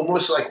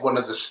almost like one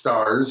of the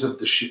stars of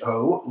the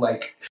show.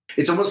 Like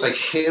it's almost like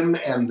him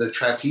and the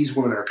trapeze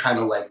woman are kind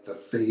of like the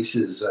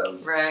faces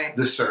of Right.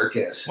 the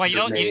circus. Well,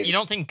 the main- you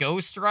don't think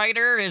Ghost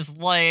Rider is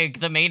like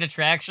the main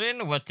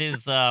attraction with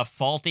his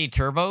faulty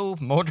turbo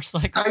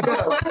motorcycle? I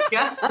know.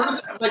 Yeah.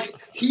 First, like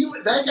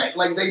that guy,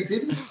 like they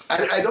didn't.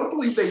 I don't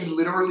believe they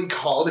literally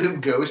called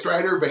him Ghost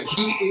Rider, but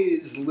he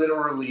is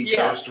literally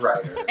Yes. Ghost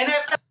Rider. And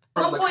at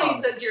From one the point he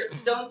comics. says,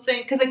 "Don't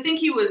think," because I think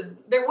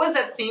there was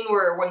that scene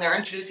where when they're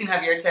introducing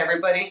Javier to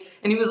everybody,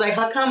 and he was like,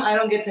 "How come I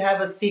don't get to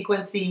have a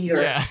sequency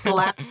or Yeah.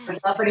 collapse and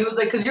stuff?" And he was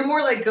like, "Because you're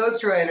more like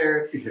Ghost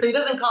Rider." Yeah. So he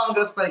doesn't call him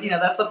Ghost, but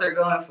that's what they're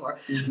going for.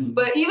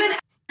 But even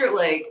after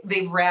like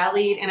they've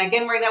rallied, and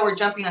again right now we're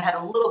jumping ahead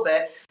a little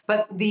bit,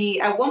 but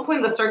at one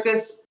point the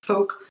circus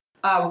folk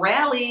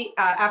rally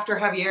after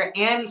Javier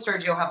and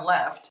Sergio have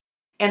left,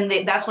 and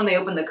that's when they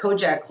open the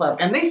Kojak Club,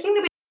 and they seem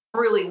to be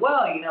really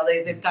well.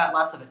 They've got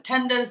lots of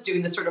attendants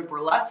doing this sort of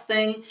burlesque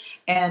thing,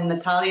 and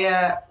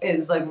Natalia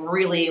is like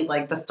really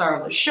like the star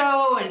of the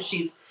show, and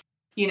she's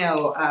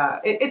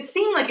it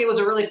seemed like it was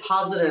a really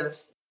positive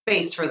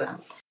space for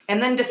them.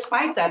 And then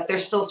despite that, they're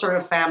still sort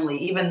of family,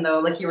 even though,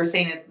 like you were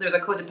saying, there's a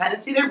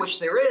codependency there, which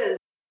there is,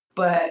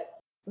 but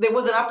there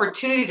was an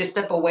opportunity to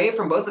step away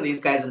from both of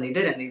these guys, and they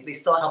didn't. They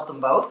still helped them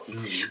both.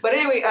 But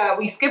anyway,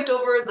 we skipped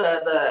over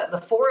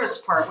the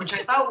forest part, which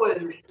I thought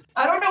was,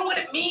 I don't know what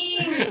it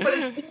means, but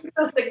it seems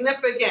so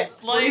significant.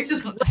 Like, he's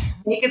just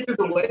naked through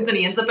the woods, and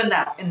he ends up in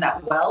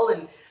that well,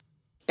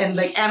 and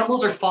like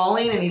animals are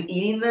falling, and he's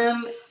eating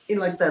them.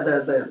 Like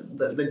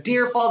the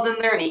deer falls in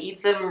there, and he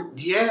eats him.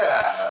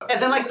 Yeah.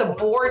 And then like the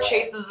boar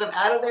chases him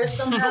out of there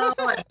somehow.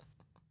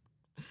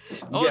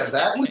 Yeah,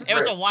 that was it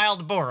was a great.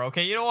 wild boar.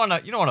 Okay, you don't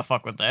wanna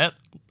fuck with that.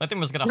 That thing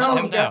was gonna No, hunt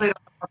he him down. definitely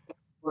don't.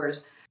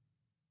 Worse.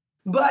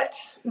 But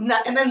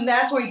and then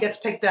that's where he gets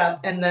picked up,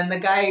 and then the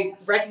guy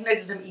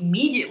recognizes him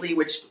immediately.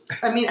 Which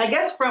I mean, I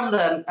guess from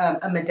the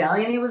a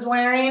medallion he was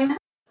wearing,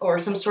 or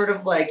some sort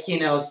of like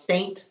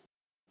saint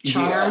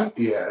charm.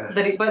 Yeah.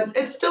 That but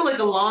it's still like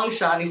a long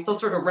shot. And he still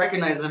sort of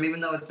recognizes him,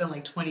 even though it's been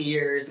like 20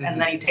 years. Mm-hmm. And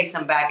then he takes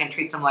him back and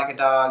treats him like a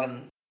dog,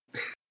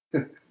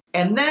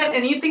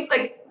 and you think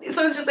like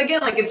so. It's just again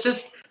like it's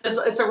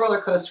a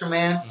roller coaster,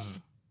 man. Mhm.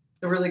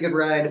 It's a really good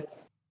ride.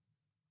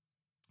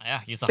 Yeah,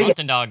 he's a But yeah.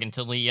 hunting dog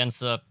until he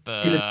ends up,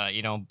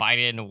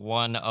 biting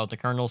one of the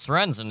Colonel's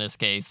friends in this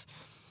case.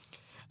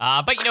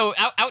 But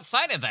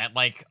outside of that,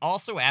 like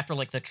also after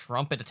like the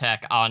trumpet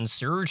attack on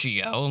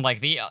Sergio, like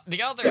the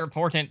other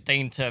important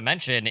thing to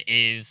mention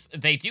is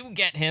they do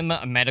get him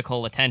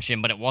medical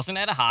attention, but it wasn't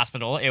at a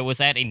hospital; it was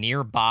at a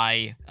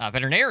nearby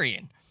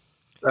veterinarian.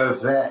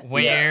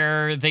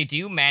 Where they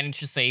do manage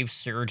to save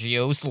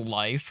Sergio's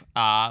life,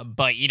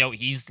 but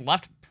he's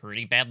left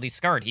pretty badly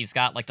scarred. He's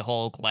got like the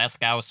whole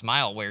Glasgow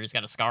smile, where he's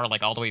got a scar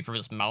like all the way from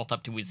his mouth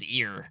up to his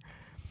ear.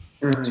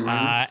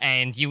 Mhm.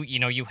 And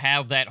you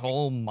have that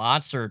whole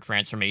monster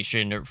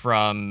transformation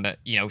from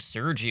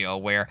Sergio,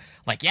 where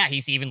like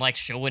he's even like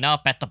showing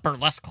up at the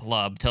burlesque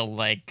club to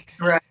like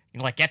Right.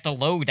 like get the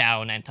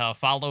lowdown and to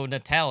follow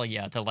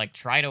Natalia to like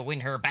try to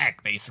win her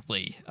back,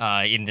 basically.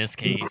 In this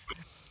case.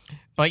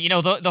 But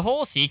the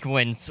whole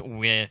sequence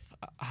with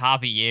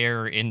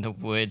Javier in the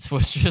woods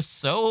was just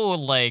so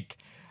like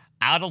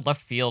out of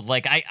left field.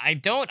 Like I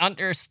don't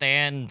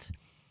understand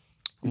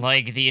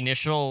like the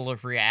initial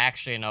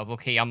reaction of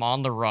okay, I'm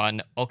on the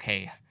run.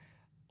 Okay,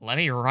 let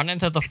me run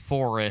into the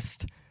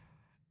forest.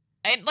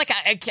 And like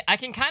I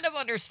can kind of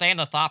understand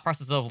the thought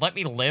process of let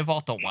me live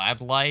off the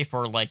wildlife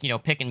or like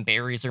picking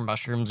berries or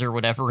mushrooms or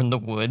whatever in the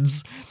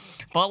woods.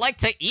 But like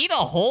to eat a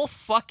whole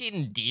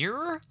fucking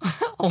deer,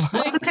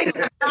 Plus it takes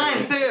some time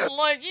too.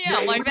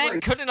 that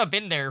couldn't have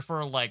been there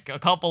for like a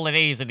couple of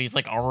days, and he's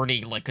like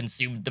already like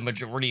consumed the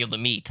majority of the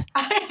meat.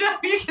 I know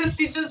you can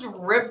see just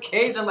rib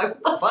cage. I'm like,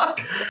 what the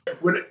fuck?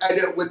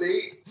 When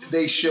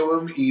they show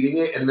him eating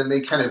it, and then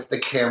the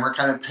camera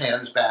kind of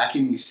pans back,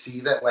 and you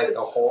see that like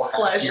the whole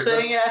Flesh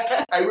thing.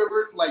 Yeah. I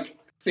remember like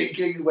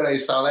thinking when I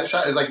saw that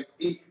shot, I was like,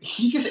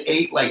 he just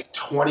ate like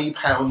 20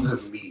 pounds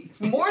of meat.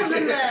 More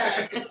than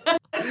that.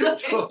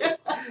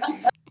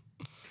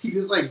 He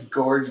just like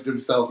gorged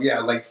himself. Yeah,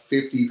 like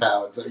 50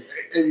 pounds. Like,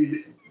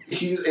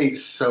 he just ate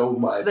so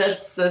much.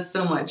 That's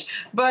so much.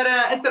 But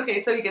it's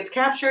okay. So he gets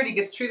captured. He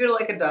gets treated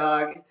like a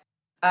dog.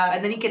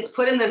 And then he gets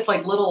put in this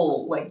like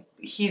little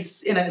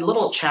he's in a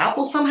little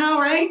chapel somehow,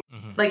 right?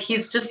 Mhm. Like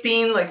he's just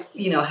being like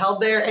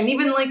held there. And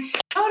even like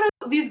how do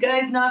these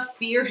guys not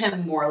fear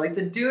him more? Like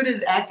the dude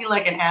is acting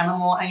like an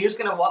animal, and you're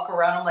just gonna walk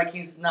around him like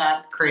he's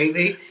not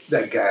crazy.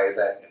 That guy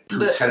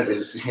who's kind of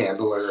his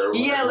handler. Or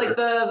Yeah,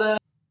 whatever.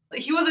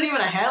 like he wasn't even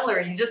a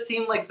handler. He just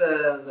seemed like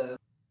the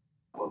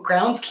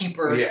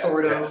groundskeeper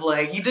sort of.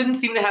 Like he didn't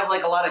seem to have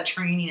like a lot of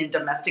training in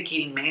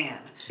domesticating man.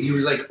 He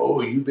was like,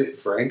 "Oh, you bit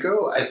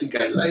Franco? I think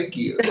I like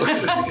you."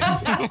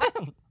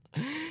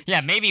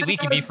 Yeah, maybe we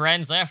can be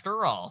friends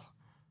after all.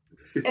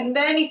 And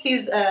then he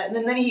sees, and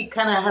then he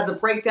kind of has a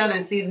breakdown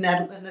and sees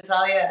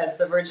Natalia as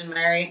the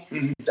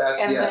VirginAry.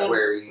 That's And then-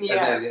 where he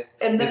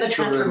and then the it's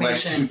sort of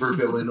like transformation.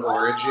 supervillain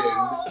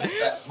origin at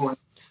that point.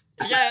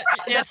 Yeah,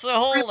 it's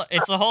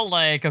a whole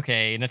like,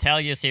 okay,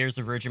 Natalia's here's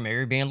the Virgin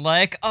Mary being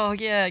like, oh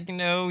yeah,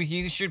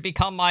 you should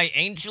become my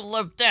angel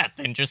of death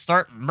and just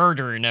start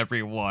murdering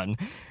everyone.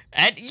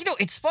 And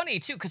it's funny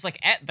too, because like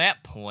at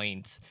that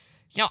point,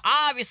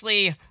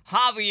 obviously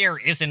Javier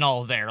isn't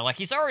all there. Like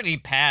he's already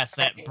past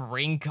that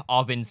brink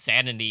of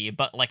insanity,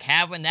 but like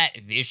having that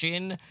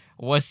vision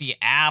was the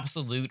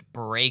absolute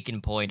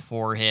breaking point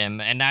for him.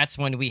 And that's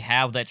when we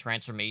have that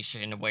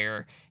transformation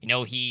where,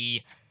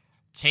 he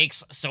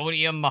takes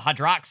sodium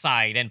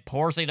hydroxide and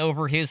pours it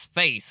over his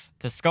face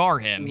to scar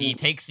him. He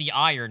takes the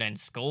iron and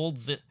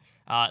scalds it,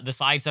 the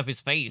sides of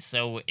his face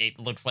so it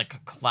looks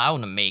like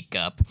clown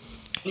makeup.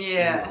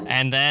 Yeah.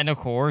 And then, of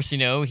course,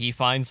 he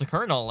finds the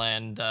Colonel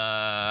and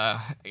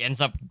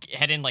ends up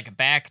heading like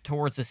back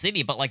towards the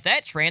city. But like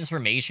that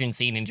transformation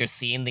scene and just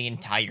seeing the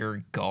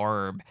entire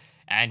garb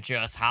and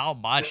just how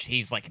much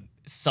he's like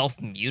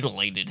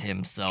self-mutilated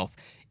himself,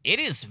 it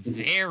is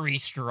very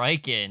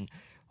striking.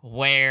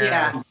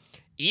 Where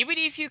even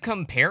if you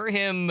compare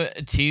him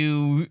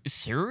to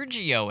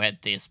Sergio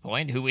at this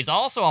point, who is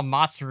also a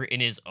monster in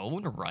his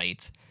own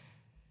right,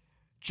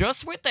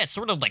 just with that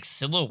sort of like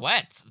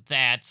silhouette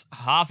that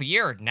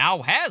Javier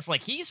now has,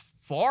 like he's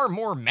far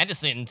more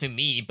menacing to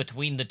me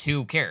between the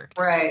two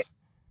characters. Right.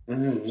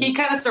 Mhm. He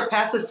kind of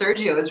surpasses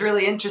Sergio. It's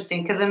really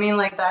interesting because I mean,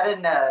 like that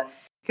in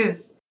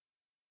because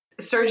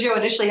Sergio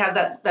initially has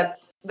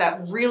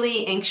that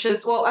really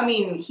anxious. Well, I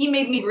mean, he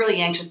made me really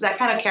anxious. That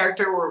kind of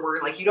character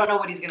where like you don't know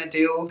what he's gonna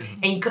do,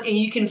 and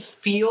you can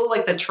feel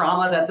like the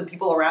trauma that the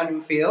people around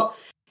him feel,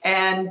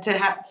 and to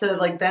have to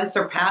like then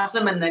surpass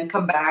him and then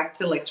come back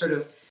to like sort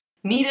of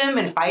meet him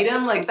and fight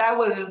him, like that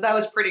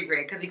was pretty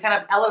great because you kind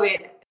of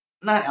elevate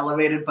not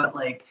elevated, but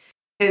like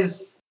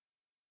his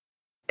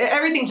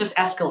everything just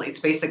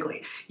escalates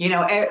basically. You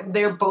know,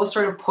 they're both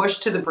sort of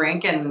pushed to the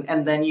brink,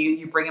 and then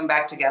you bring them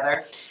back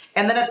together.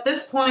 And then at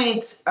this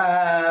point, is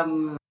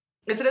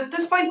it at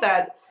this point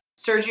that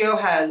Sergio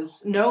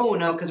has no,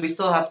 because we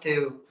still have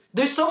to.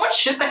 There's so much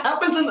shit that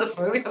happens in this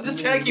movie. I'm just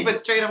trying to keep it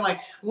straight. I'm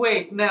like,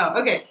 wait, no,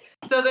 okay.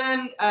 So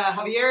then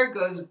Javier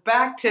goes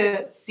back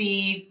to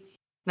see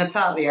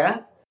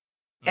Natalia,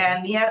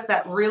 and he has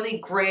that really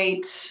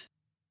great.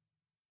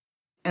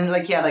 And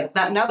like, yeah, like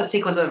that, now the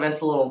sequence of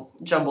events a little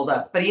jumbled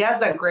up, but he has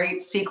that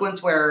great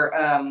sequence where,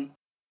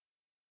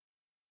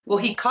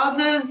 he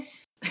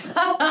causes,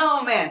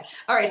 oh man.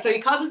 All right. So he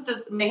causes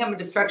just mayhem and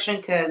destruction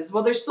because,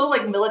 well, there's still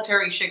like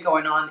military shit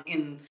going on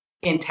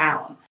in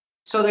town.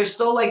 So there's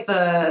still like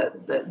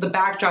the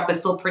backdrop is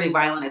still pretty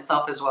violent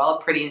itself as well.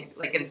 Pretty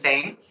like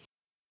insane.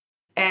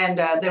 And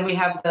then we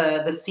have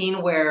the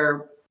scene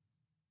where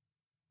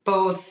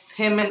both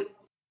him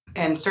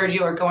and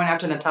Sergio are going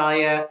after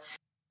Natalia.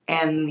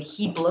 And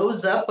he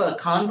blows up a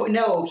convoy.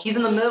 No, he's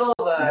in the middle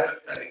of a.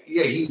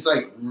 Yeah, he's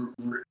like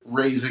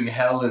raising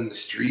hell in the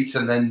streets,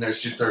 and then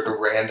there's just like a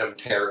random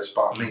terrorist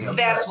bombing.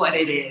 That's what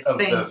it is.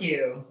 Thank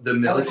you. The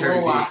military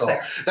vehicle.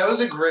 That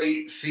was a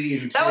great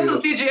scene. That was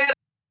some CGI.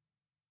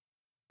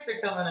 Are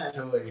coming in.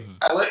 Totally.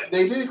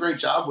 They did a great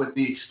job with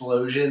the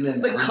explosion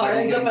and the car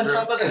ends up on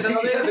top of the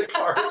building. Yeah, the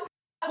car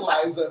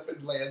flies up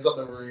and lands on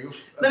the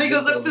roof. Then he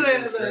goes up to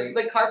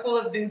the car full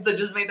of dudes that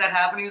just made that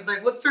happen. He was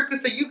like, "What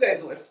circus are you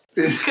guys with?"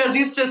 Because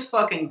he's just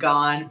fucking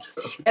gone.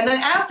 And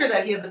then after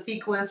that, he has a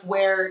sequence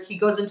where he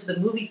goes into the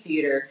movie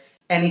theater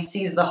and he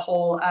sees the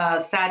whole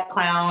sad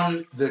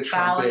clown the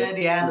ballad,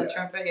 the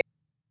trumpet. Yeah.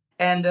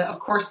 And of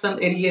course, some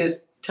idiot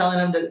is telling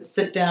him to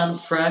sit down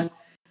front.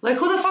 Like,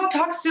 who the fuck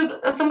talks to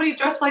somebody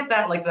dressed like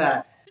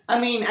that? I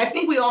mean, I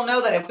think we all know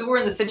that if we were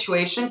in the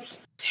situation,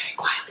 very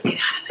quietly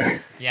get out of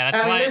there. Yeah,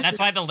 that's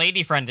why the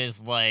lady friend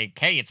is like,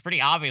 hey, it's pretty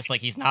obvious,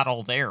 like, he's not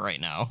all there right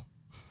now.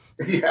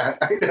 Yeah,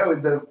 I know.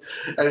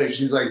 I know.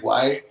 She's like,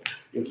 why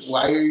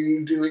are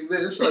you doing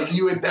this? Like,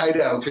 I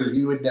know, because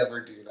you would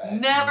never do that.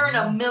 Never in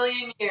a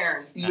million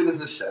years. Even in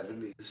the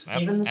 70s.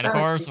 Yep. And of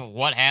course,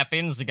 what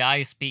happens? The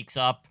guy speaks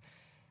up.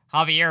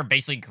 Javier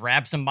basically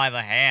grabs him by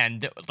the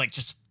hand, like,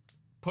 just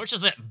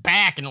pushes it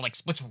back and like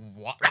splits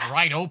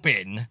right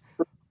open.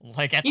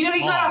 Like at he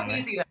got off palm.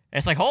 easy.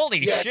 It's like,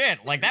 holy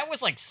shit! Like that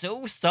was like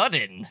so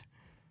sudden.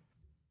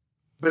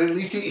 But at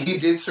least he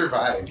did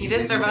survive. He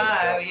did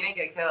survive. He didn't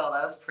get killed.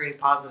 That was pretty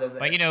positive. There.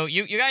 But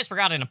you guys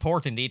forgot an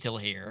important detail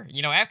here.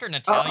 After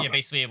Natalia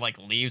basically like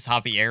leaves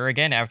Javier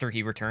again after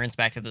he returns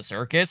back to the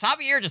circus,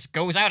 Javier just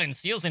goes out and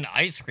steals an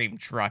ice cream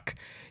truck.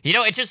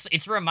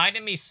 It's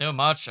reminded me so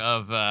much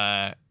of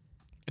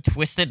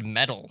Twisted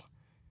Metal.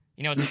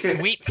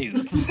 Sweet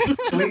Tooth.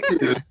 Sweet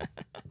Tooth.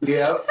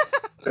 Yep,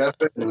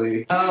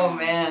 definitely. Oh,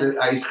 man. The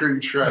ice cream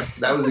truck.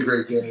 That was a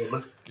great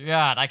game.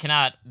 God, I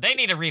cannot. They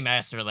need to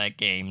remaster that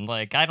game.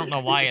 Like, I don't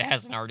know why it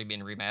hasn't already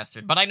been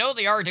remastered, but I know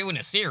they are doing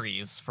a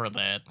series for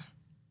that.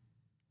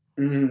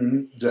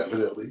 Mm-hmm,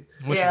 definitely.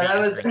 Yeah, that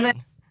was.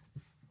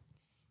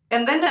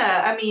 And then,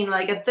 I mean,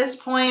 like, at this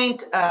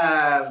point,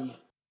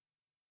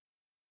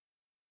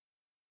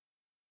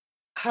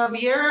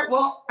 Javier,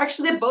 well,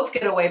 actually, they both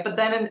get away, but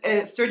then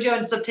Sergio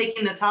ends up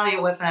taking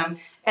Natalia with him,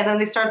 and then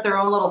they start their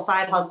own little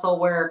side hustle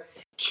where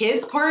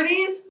kids'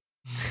 parties?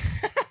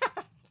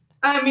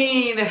 I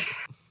mean,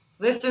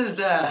 this is,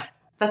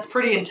 that's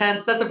pretty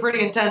intense. That's a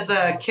pretty intense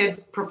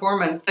kid's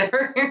performance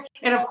there.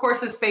 And, of course,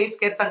 his face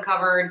gets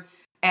uncovered,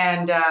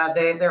 and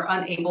they're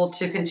unable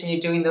to continue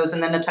doing those,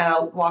 and then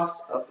Natalia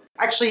walks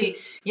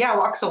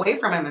away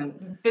from him,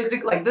 and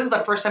physically, like, this is the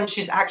first time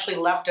she's actually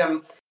left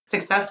him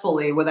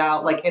successfully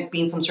without like it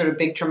being some sort of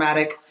big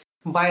dramatic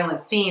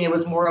violent scene. It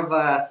was more of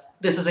a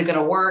this isn't going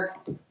to work,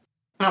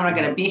 I'm not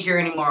going to be here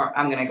anymore,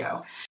 I'm going to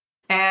go.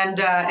 And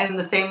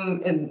the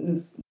same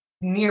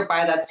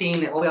nearby that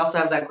scene, we also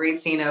have that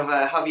great scene of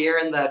Javier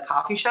in the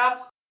coffee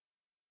shop.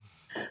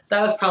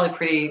 That was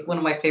probably one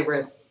of my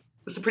favorite.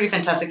 It's a pretty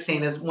fantastic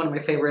scene. Is one of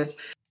my favorites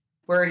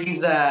where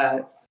he's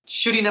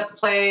shooting up the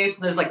place,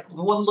 and there's like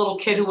one little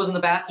kid who was in the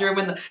bathroom,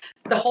 and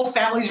the whole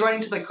family's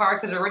running to the car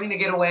because they're running to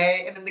get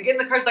away, and then they get in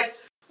the car, it's like,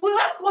 we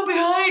left one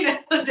behind, and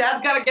the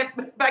dad's got to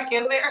get back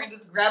in there and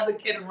just grab the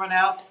kid and run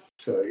out.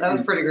 So that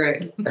was pretty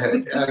great.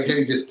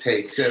 He just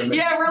takes him.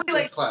 Yeah, really,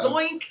 like,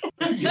 zoink.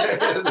 Yeah,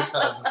 the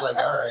clown's just like,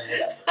 all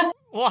right.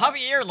 Well,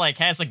 Javier, like,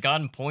 has a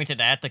gun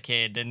pointed at the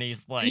kid, and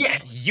he's like,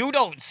 you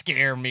don't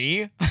scare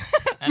me.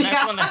 And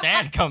that's when the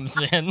dad comes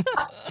in.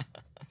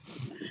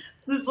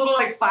 This little,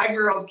 like,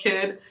 5-year-old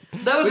kid.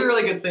 That was a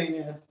really good scene,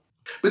 yeah.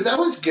 But that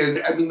was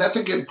good. I mean, that's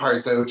a good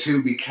part, though,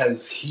 too,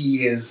 because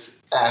he is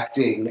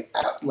acting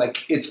out,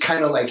 like, it's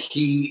kind of like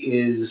he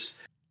is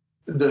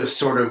the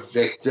sort of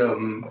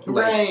victim.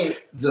 Like, right.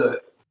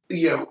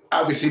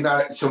 Obviously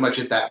not so much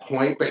at that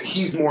point, but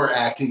he's more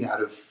acting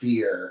out of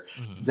fear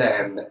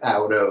than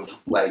out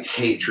of, like,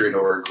 hatred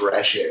or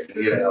aggression,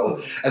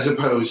 as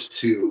opposed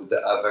to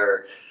the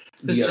other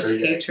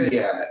hatred.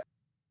 Yeah.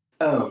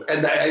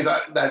 And I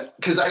thought that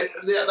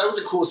was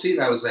a cool scene.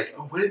 I was like,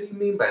 oh, what did he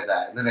mean by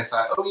that? And then I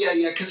thought, oh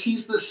yeah, because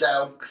he's the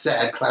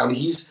sad clown.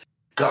 He's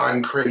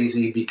gone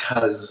crazy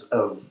because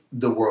of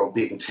the world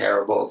being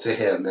terrible to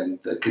him and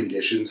the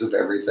conditions of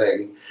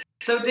everything.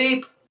 So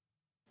deep.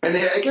 And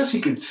I guess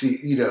he could see,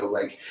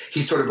 like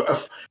he's sort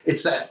of,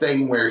 it's that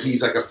thing where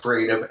he's like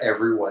afraid of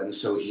everyone,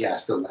 so he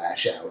has to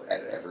lash out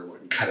at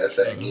everyone kind of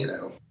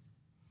thing,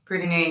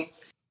 Pretty neat.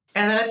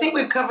 And then I think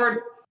we've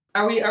covered,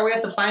 are we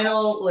at the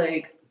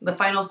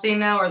final scene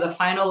now, or the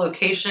final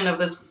location of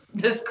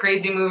this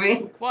crazy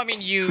movie? Well, I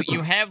mean,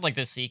 you have like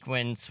the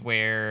sequence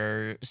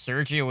where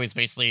Sergio is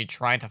basically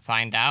trying to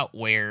find out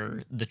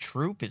where the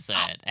troupe is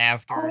at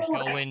after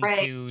going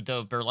to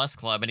the burlesque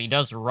club, and he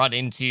does run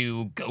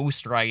into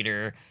Ghost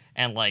Rider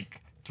and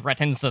like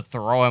threatens to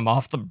throw him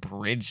off the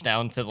bridge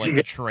down to like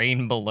the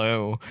train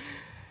below.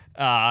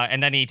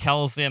 And then he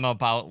tells him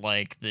about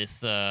like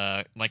this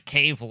like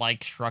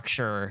cave-like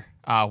structure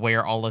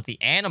where all of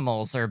the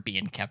animals are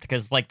being kept,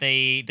 because like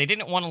they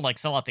didn't want to like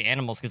sell out the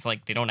animals because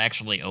like they don't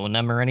actually own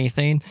them or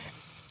anything.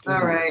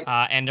 All right.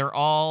 And they're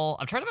all,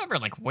 I'm trying to remember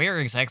like where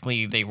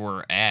exactly they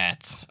were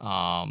at.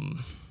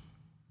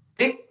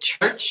 Big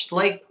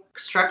church-like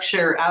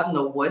structure out in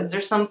the woods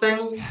or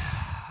something.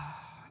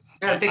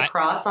 Got a big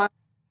cross on.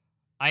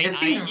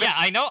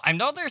 I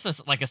know. There's a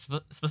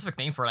specific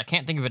name for it. I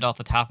can't think of it off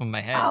the top of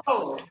my head.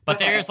 Oh, but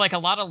there's like a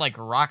lot of like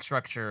rock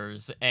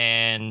structures,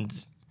 and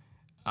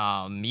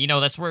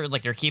that's where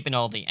like they're keeping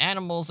all the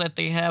animals that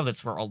they have.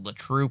 That's where all the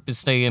troop is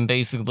staying,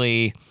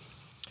 basically.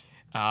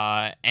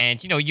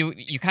 And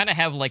you kind of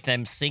have like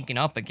them syncing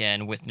up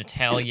again with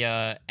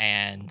Natalia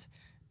and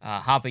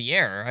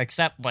Javier,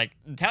 except like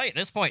Natalia at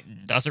this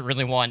point doesn't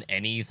really want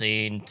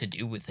anything to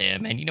do with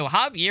him, and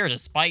Javier,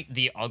 despite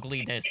the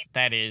ugliness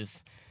that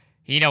is,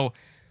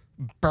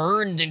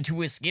 burned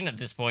into his skin at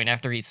this point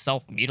after he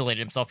self-mutilated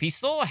himself, he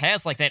still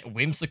has like that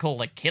whimsical,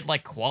 like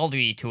kid-like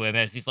quality to him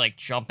as he's like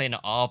jumping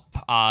up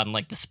on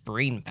like the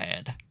spring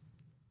pad.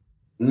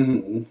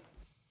 Mm-hmm.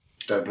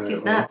 Definitely.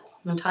 He's nuts.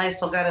 Natalia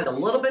still got it a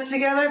little bit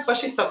together, but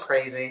she's still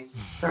crazy.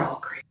 They're all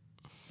crazy.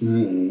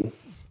 Mm-hmm.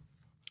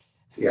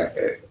 Yeah,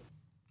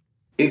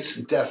 it's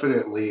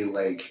definitely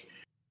like,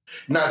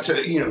 not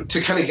to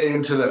to kind of get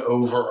into the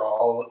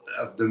overall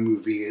of the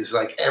movie, is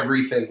like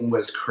everything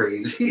was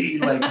crazy.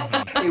 Like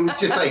it was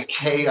just like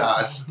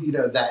chaos,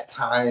 that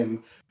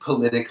time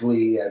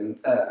politically, and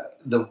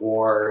the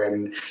war,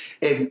 and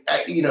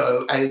I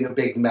think a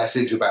big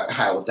message about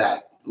how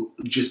that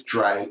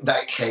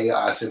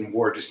chaos and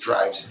war just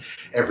drives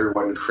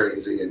everyone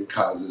crazy and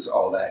causes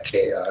all that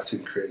chaos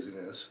and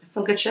craziness. It's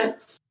some good shit.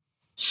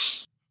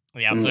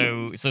 Yeah,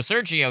 so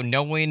Sergio,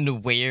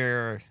 knowing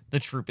where the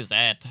troop is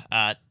at,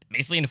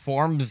 basically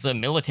informs the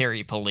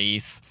military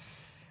police,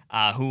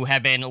 who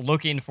have been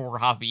looking for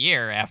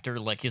Javier after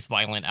like his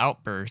violent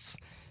outbursts,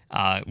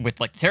 with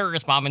like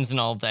terrorist bombings and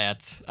all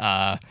that,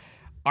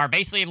 are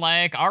basically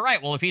like, all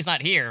right, well, if he's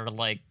not here,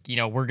 like,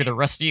 we're gonna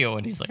arrest you.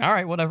 And he's like, all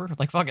right, whatever,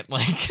 like, fuck it.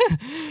 Like,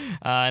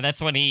 that's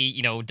when he,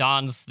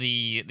 dons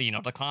the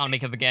clown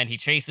makeup again. He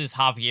chases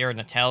Javier and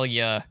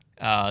Natalia,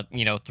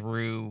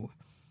 through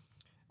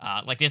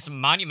like this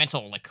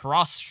monumental like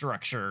cross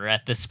structure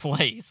at this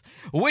place,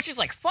 which is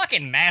like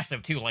fucking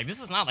massive too. Like,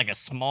 this is not like a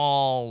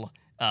small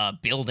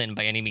building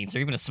by any means, or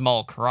even a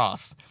small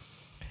cross.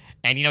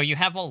 And you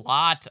have a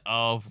lot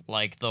of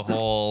like the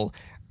whole,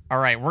 all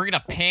right, we're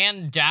gonna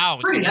pan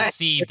down and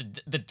see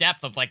the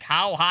depth of like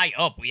how high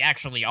up we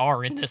actually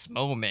are in this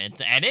moment,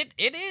 and it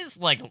is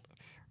like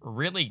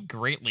really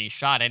greatly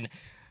shot. And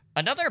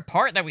another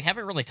part that we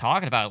haven't really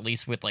talked about, at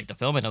least with like the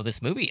filming of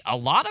this movie, a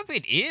lot of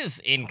it is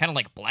in kind of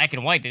like black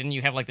and white. Didn't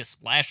you have like the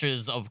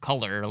splashes of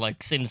color,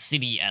 like Sin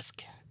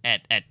City-esque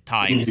at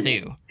times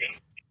too?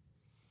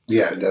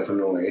 Yeah,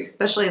 definitely.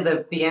 Especially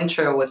the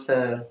intro with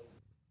the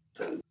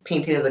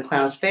painting of the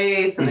clown's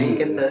face, and then you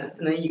get and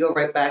then you go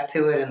right back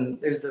to it,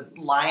 and there's a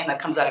lion that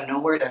comes out of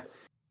nowhere to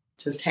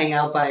just hang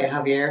out by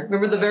Javier.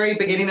 Remember the very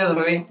beginning of the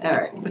movie? All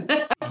right.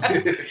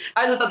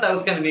 I just thought that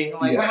was kind of neat. I'm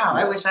like, wow,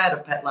 I wish I had a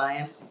pet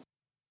lion.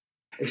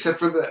 Except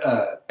for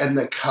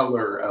the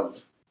color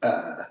of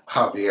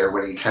Javier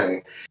when he kind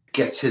of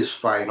gets his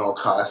final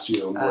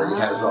costume, where he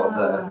has all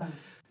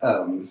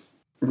the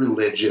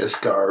religious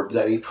garb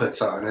that he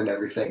puts on and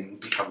everything,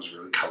 becomes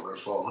really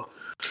colorful.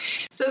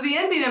 So the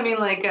ending, I mean,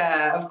 like,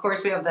 of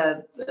course, we have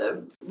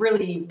the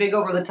really big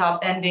over-the-top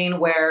ending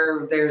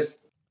where there's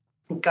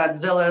King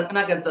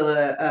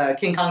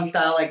Kong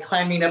style, like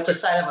climbing up the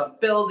side of a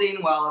building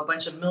while a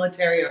bunch of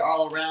military are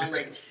all around,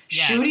 like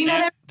shooting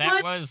at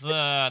everyone.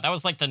 That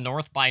was like the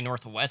North by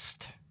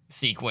Northwest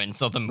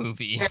sequence of the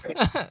movie.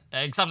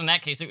 Except in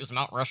that case, it was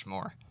Mount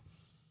Rushmore.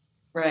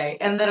 Right,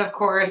 and then of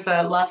course,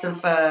 lots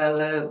of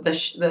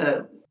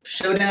the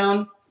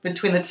showdown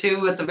between the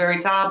two at the very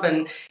top,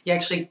 and you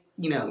actually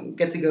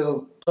get to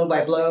go blow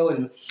by blow,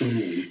 and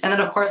then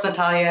of course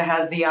Natalia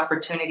has the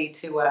opportunity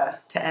to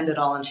end it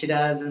all, and she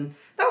does, and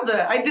that was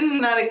I did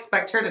not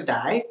expect her to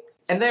die,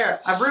 and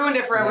I've ruined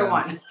it for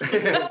everyone.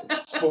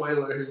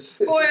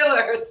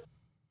 Spoilers.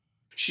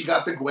 She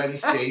got the Gwen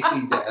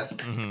Stacy death.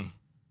 Mm-hmm.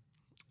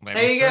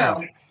 There you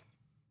go.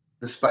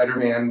 The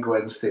Spider-Man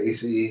Gwen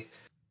Stacy.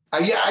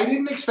 Yeah, I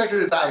didn't expect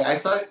her to die. I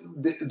thought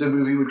the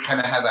movie would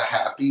kind of have a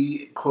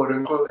happy,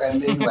 quote-unquote,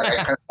 ending. Like,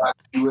 I kind of thought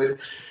she would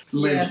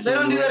live Yeah, they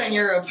don't do that in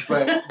Europe.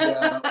 But,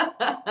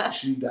 yeah,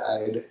 she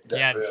died.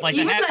 Yeah, Definitely. like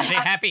the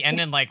happy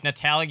ending, like,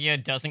 Natalia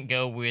doesn't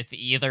go with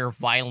either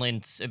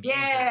violent abuse.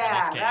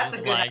 Yeah, that's a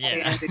good like, happy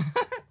yeah. ending.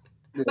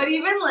 But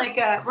even like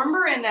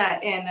remember in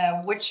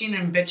Witching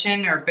and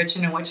Bitchin', or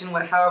Bitchin' and Witchin',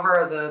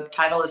 however the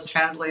title is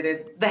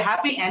translated, the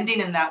happy ending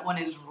in that one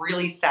is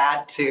really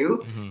sad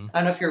too. Mm-hmm. I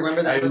don't know if you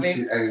remember that movie.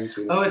 I didn't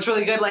see it. Oh, it's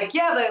really good. Like,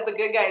 yeah, the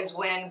good guys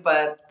win,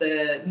 but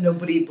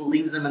nobody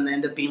believes them, and they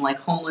end up being like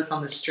homeless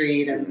on the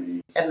street,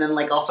 and then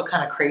like also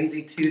kind of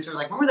crazy too. So we're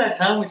like, remember that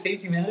time we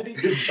saved humanity?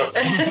 So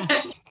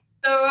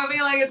I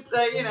mean, like it's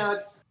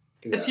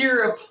it's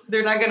Europe.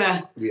 They're not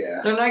gonna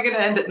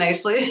end it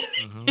nicely.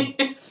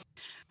 Mm-hmm.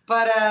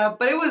 But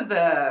it was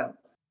a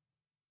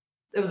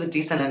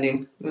decent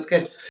ending. It was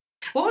good.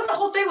 What was the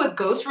whole thing with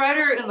Ghost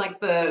Rider and like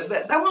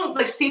that one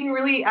like seemed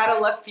really out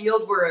of left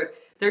field where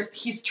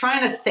he's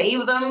trying to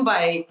save them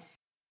by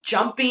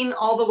jumping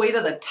all the way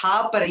to the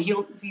top, but he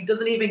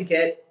doesn't even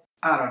get.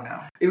 I don't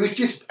know. It was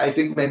just, I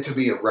think, meant to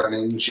be a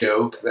running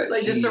joke that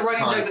like he just a running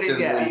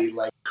constantly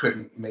like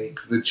couldn't make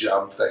the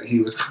jump that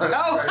he was kind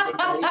of trying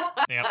to make.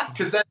 Yeah.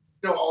 Because that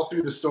all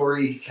through the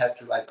story he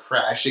kept like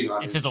crashing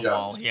on Into his the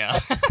jumps. wall,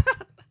 yeah.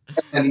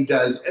 And he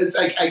does. It's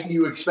like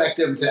you expect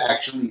him to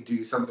actually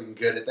do something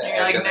good at the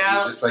end, like, and then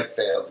no. he just like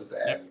fails at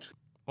the end.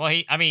 Well,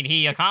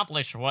 he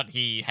accomplished what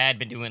he had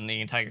been doing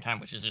the entire time,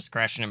 which is just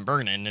crashing and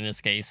burning in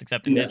this case.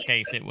 Except in this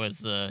case, it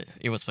was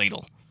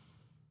fatal.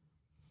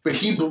 But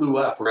he blew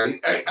up, right?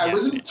 I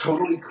wasn't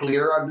totally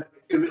clear on.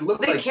 It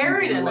looked They like he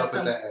carried blew him up at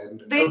at the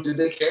end. they- did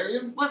they carry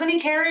him? Wasn't he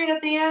carried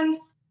at the end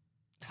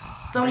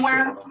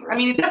somewhere? I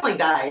mean, he definitely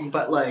died,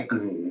 but like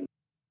Mm.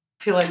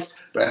 I feel like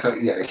But I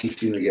thought, yeah, he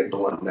seemed to get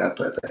blown up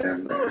at the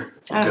end there.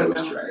 I don't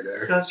Ghost know.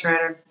 Rider. Ghost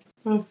Rider.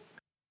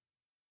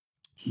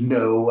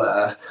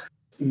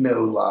 No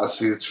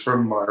lawsuits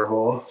from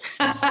Marvel.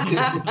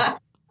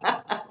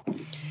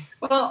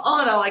 Well,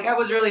 all in all, like I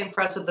was really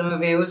impressed with the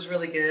movie. It was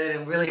really good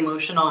and really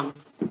emotional. And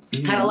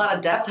had a lot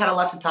of depth. Had a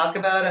lot to talk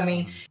about. I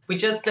mean, we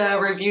just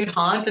reviewed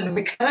Haunt, and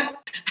we kind of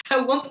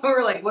at one point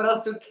we're like, "What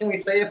else can we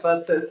say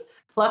about this?"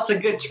 Lots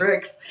of good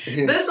tricks.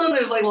 This one,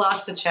 there's like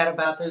lots to chat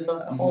about. There's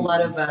a whole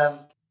lot of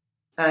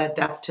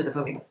depth to the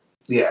movie.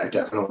 Yeah,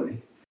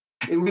 definitely.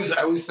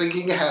 I was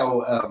thinking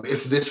how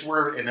if this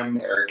were an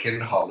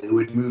American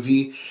Hollywood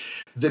movie,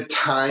 the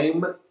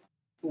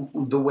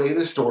way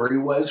the story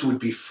would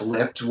be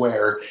flipped,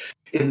 where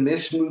in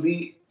this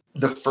movie,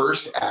 the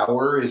first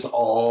hour is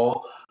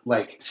all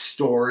like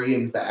story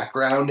and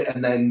background,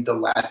 and then the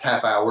last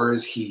half hour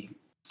is he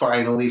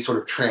finally sort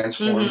of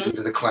transforms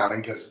into the clown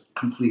and goes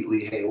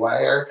completely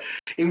haywire.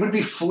 It would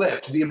be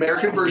flipped. The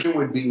American version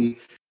would be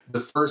the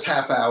first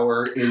half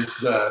hour is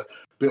the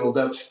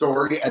build-up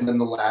story, and then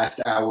the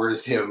last hour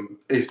is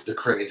the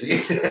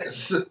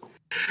craziness.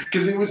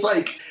 Because it was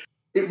like,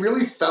 it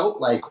really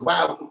felt like,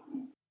 wow,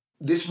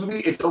 this movie,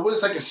 it's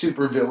almost like a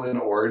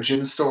supervillain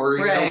origin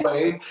story in a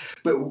way,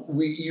 but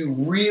you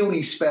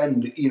really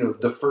spend,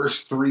 the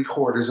first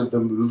 3/4 of the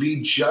movie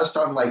just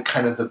on like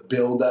kind of the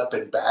build-up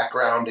and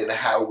background and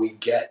how we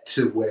get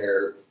to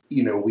where,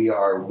 we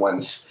are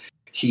once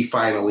he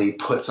finally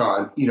puts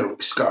on,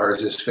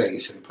 scars his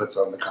face and puts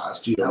on the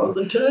costume. That was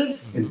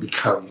intense. And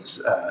becomes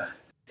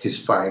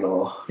his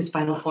final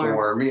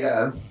form.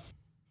 Yeah.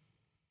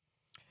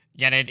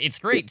 Yeah, it's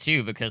great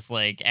too because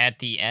like at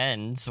the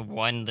end,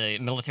 when the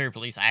military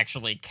police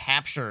actually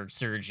capture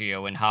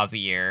Sergio and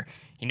Javier,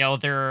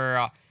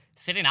 they're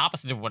sitting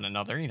opposite of one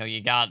another.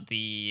 You got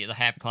the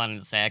happy clown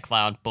and the sad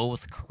clown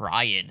both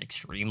crying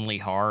extremely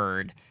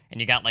hard, and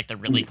you got like the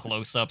really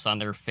close-ups on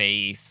their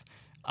face.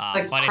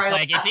 But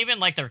it's even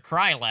like they're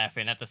cry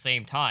laughing at the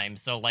same time.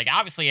 So like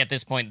obviously at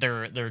this point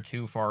they're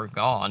too far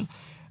gone.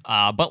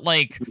 But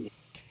like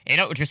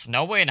just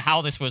knowing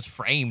how this was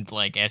framed,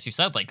 like as you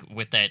said, like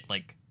with that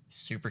like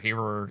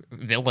superhero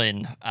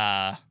villain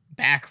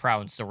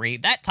background story,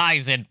 that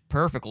ties in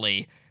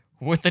perfectly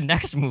with the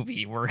next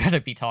movie we're going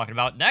to be talking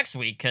about next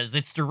week, because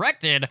it's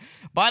directed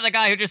by the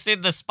guy who just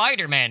did the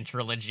Spider-Man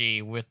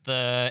trilogy with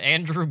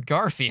Andrew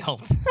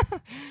Garfield.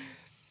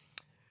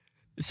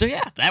 So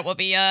yeah, that will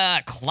be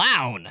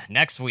Clown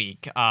next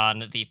week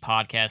on the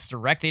podcast,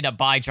 directed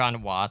by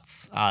John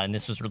Watts, and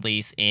this was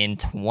released in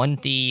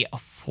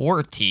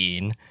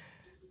 2014.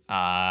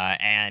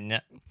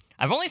 And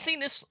I've only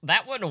seen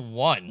that one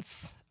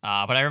once,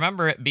 but I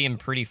remember it being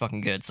pretty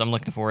fucking good, so I'm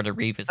looking forward to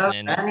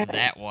revisiting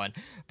that one.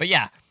 But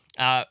yeah,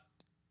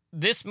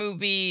 this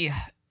movie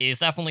is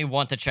definitely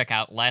one to check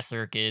out. Last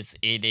Circus.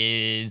 It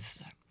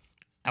is.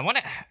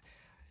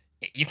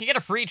 You can get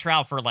a free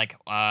trial for like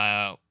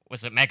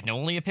was it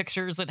Magnolia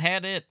Pictures that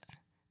had it?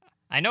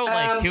 I know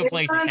like two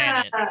places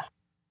had it.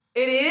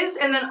 It is,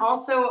 and then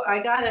also I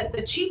got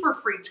the cheaper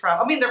free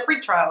trial. I mean, they're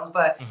free trials,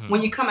 but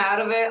when you come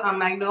out of it on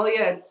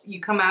Magnolia, you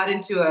come out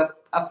into a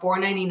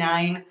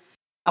 $4.99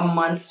 a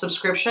month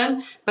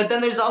subscription. But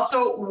then there's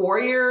also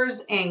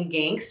Warriors and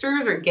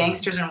Gangsters, or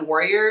Gangsters and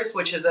Warriors,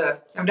 which is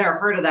I've never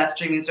heard of that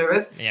streaming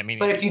service. Yeah,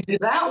 but if you do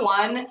that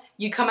one,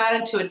 you come out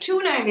into a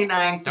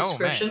 $2.99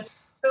 subscription.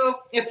 So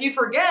if you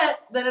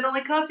forget, then it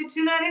only costs you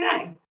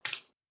 $2.99.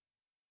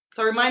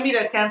 So remind me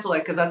to cancel it,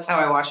 because that's how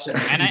I watched it.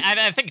 And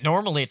I think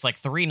normally it's like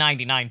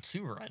 $3.99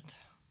 to rent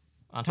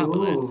on top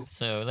of that.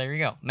 So there you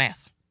go,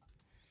 math.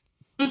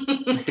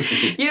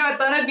 I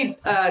thought I'd be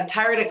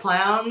tired of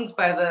clowns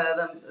by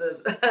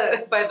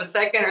the by the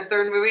second or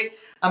third movie.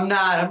 I'm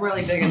not. I'm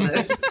really digging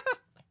this.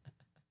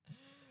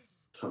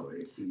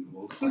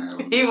 Evil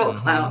clowns. Evil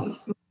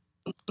clowns.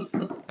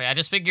 But I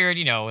just figured,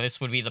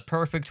 this would be the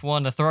perfect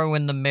one to throw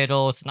in the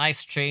middle. It's a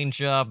nice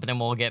change up, but then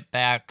we'll get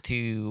back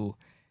to,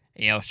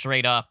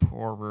 straight up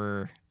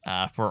horror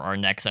for our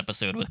next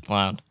episode with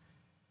Clown.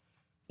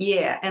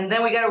 Yeah, and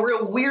then we got a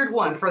real weird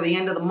one for the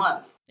end of the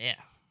month. Yeah.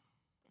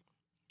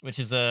 Which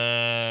is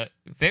I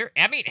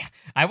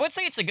would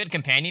say it's a good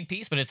companion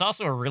piece, but it's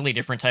also a really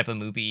different type of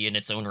movie in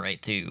its own right,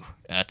 too,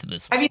 to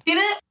this one. Have you seen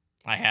it?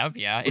 I have,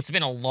 yeah. It's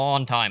been a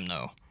long time,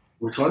 though.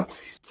 Which one?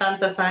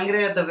 Santa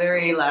Sangre, the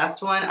very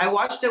last one. I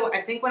watched it,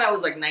 I think, when I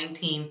was like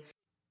 19.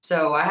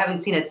 So I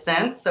haven't seen it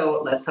since,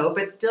 so let's hope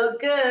it's still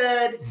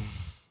good.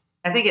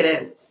 I think it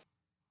is.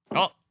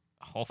 Well,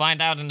 we'll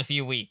find out in a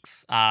few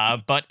weeks.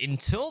 But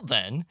until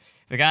then,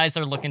 if you guys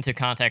are looking to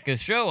contact the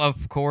show,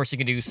 of course, you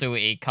can do so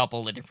a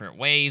couple of different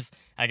ways.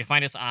 You can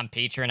find us on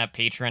Patreon at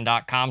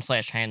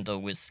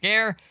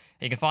patreon.com/handlewithscare.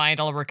 You can find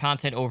all of our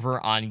content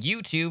over on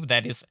YouTube.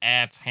 That is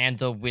at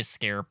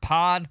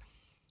handlewithscarepod.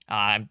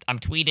 I'm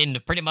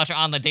tweeting pretty much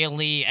on the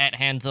daily at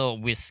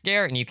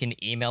handlewithscare, and you can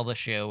email the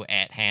show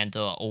at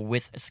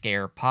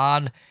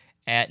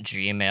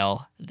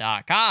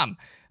handlewithscarepod@gmail.com.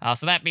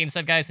 So that being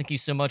said, guys, thank you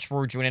so much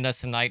for joining us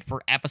tonight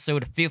for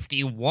episode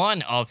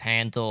 51 of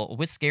Handle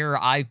with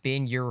Scare. I've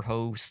been your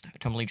host,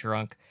 Totally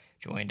Drunk,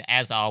 joined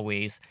as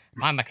always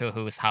by my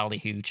co-hosts Holly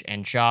Hooch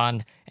and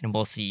John, and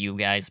we'll see you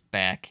guys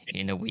back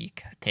in a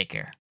week. Take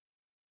care.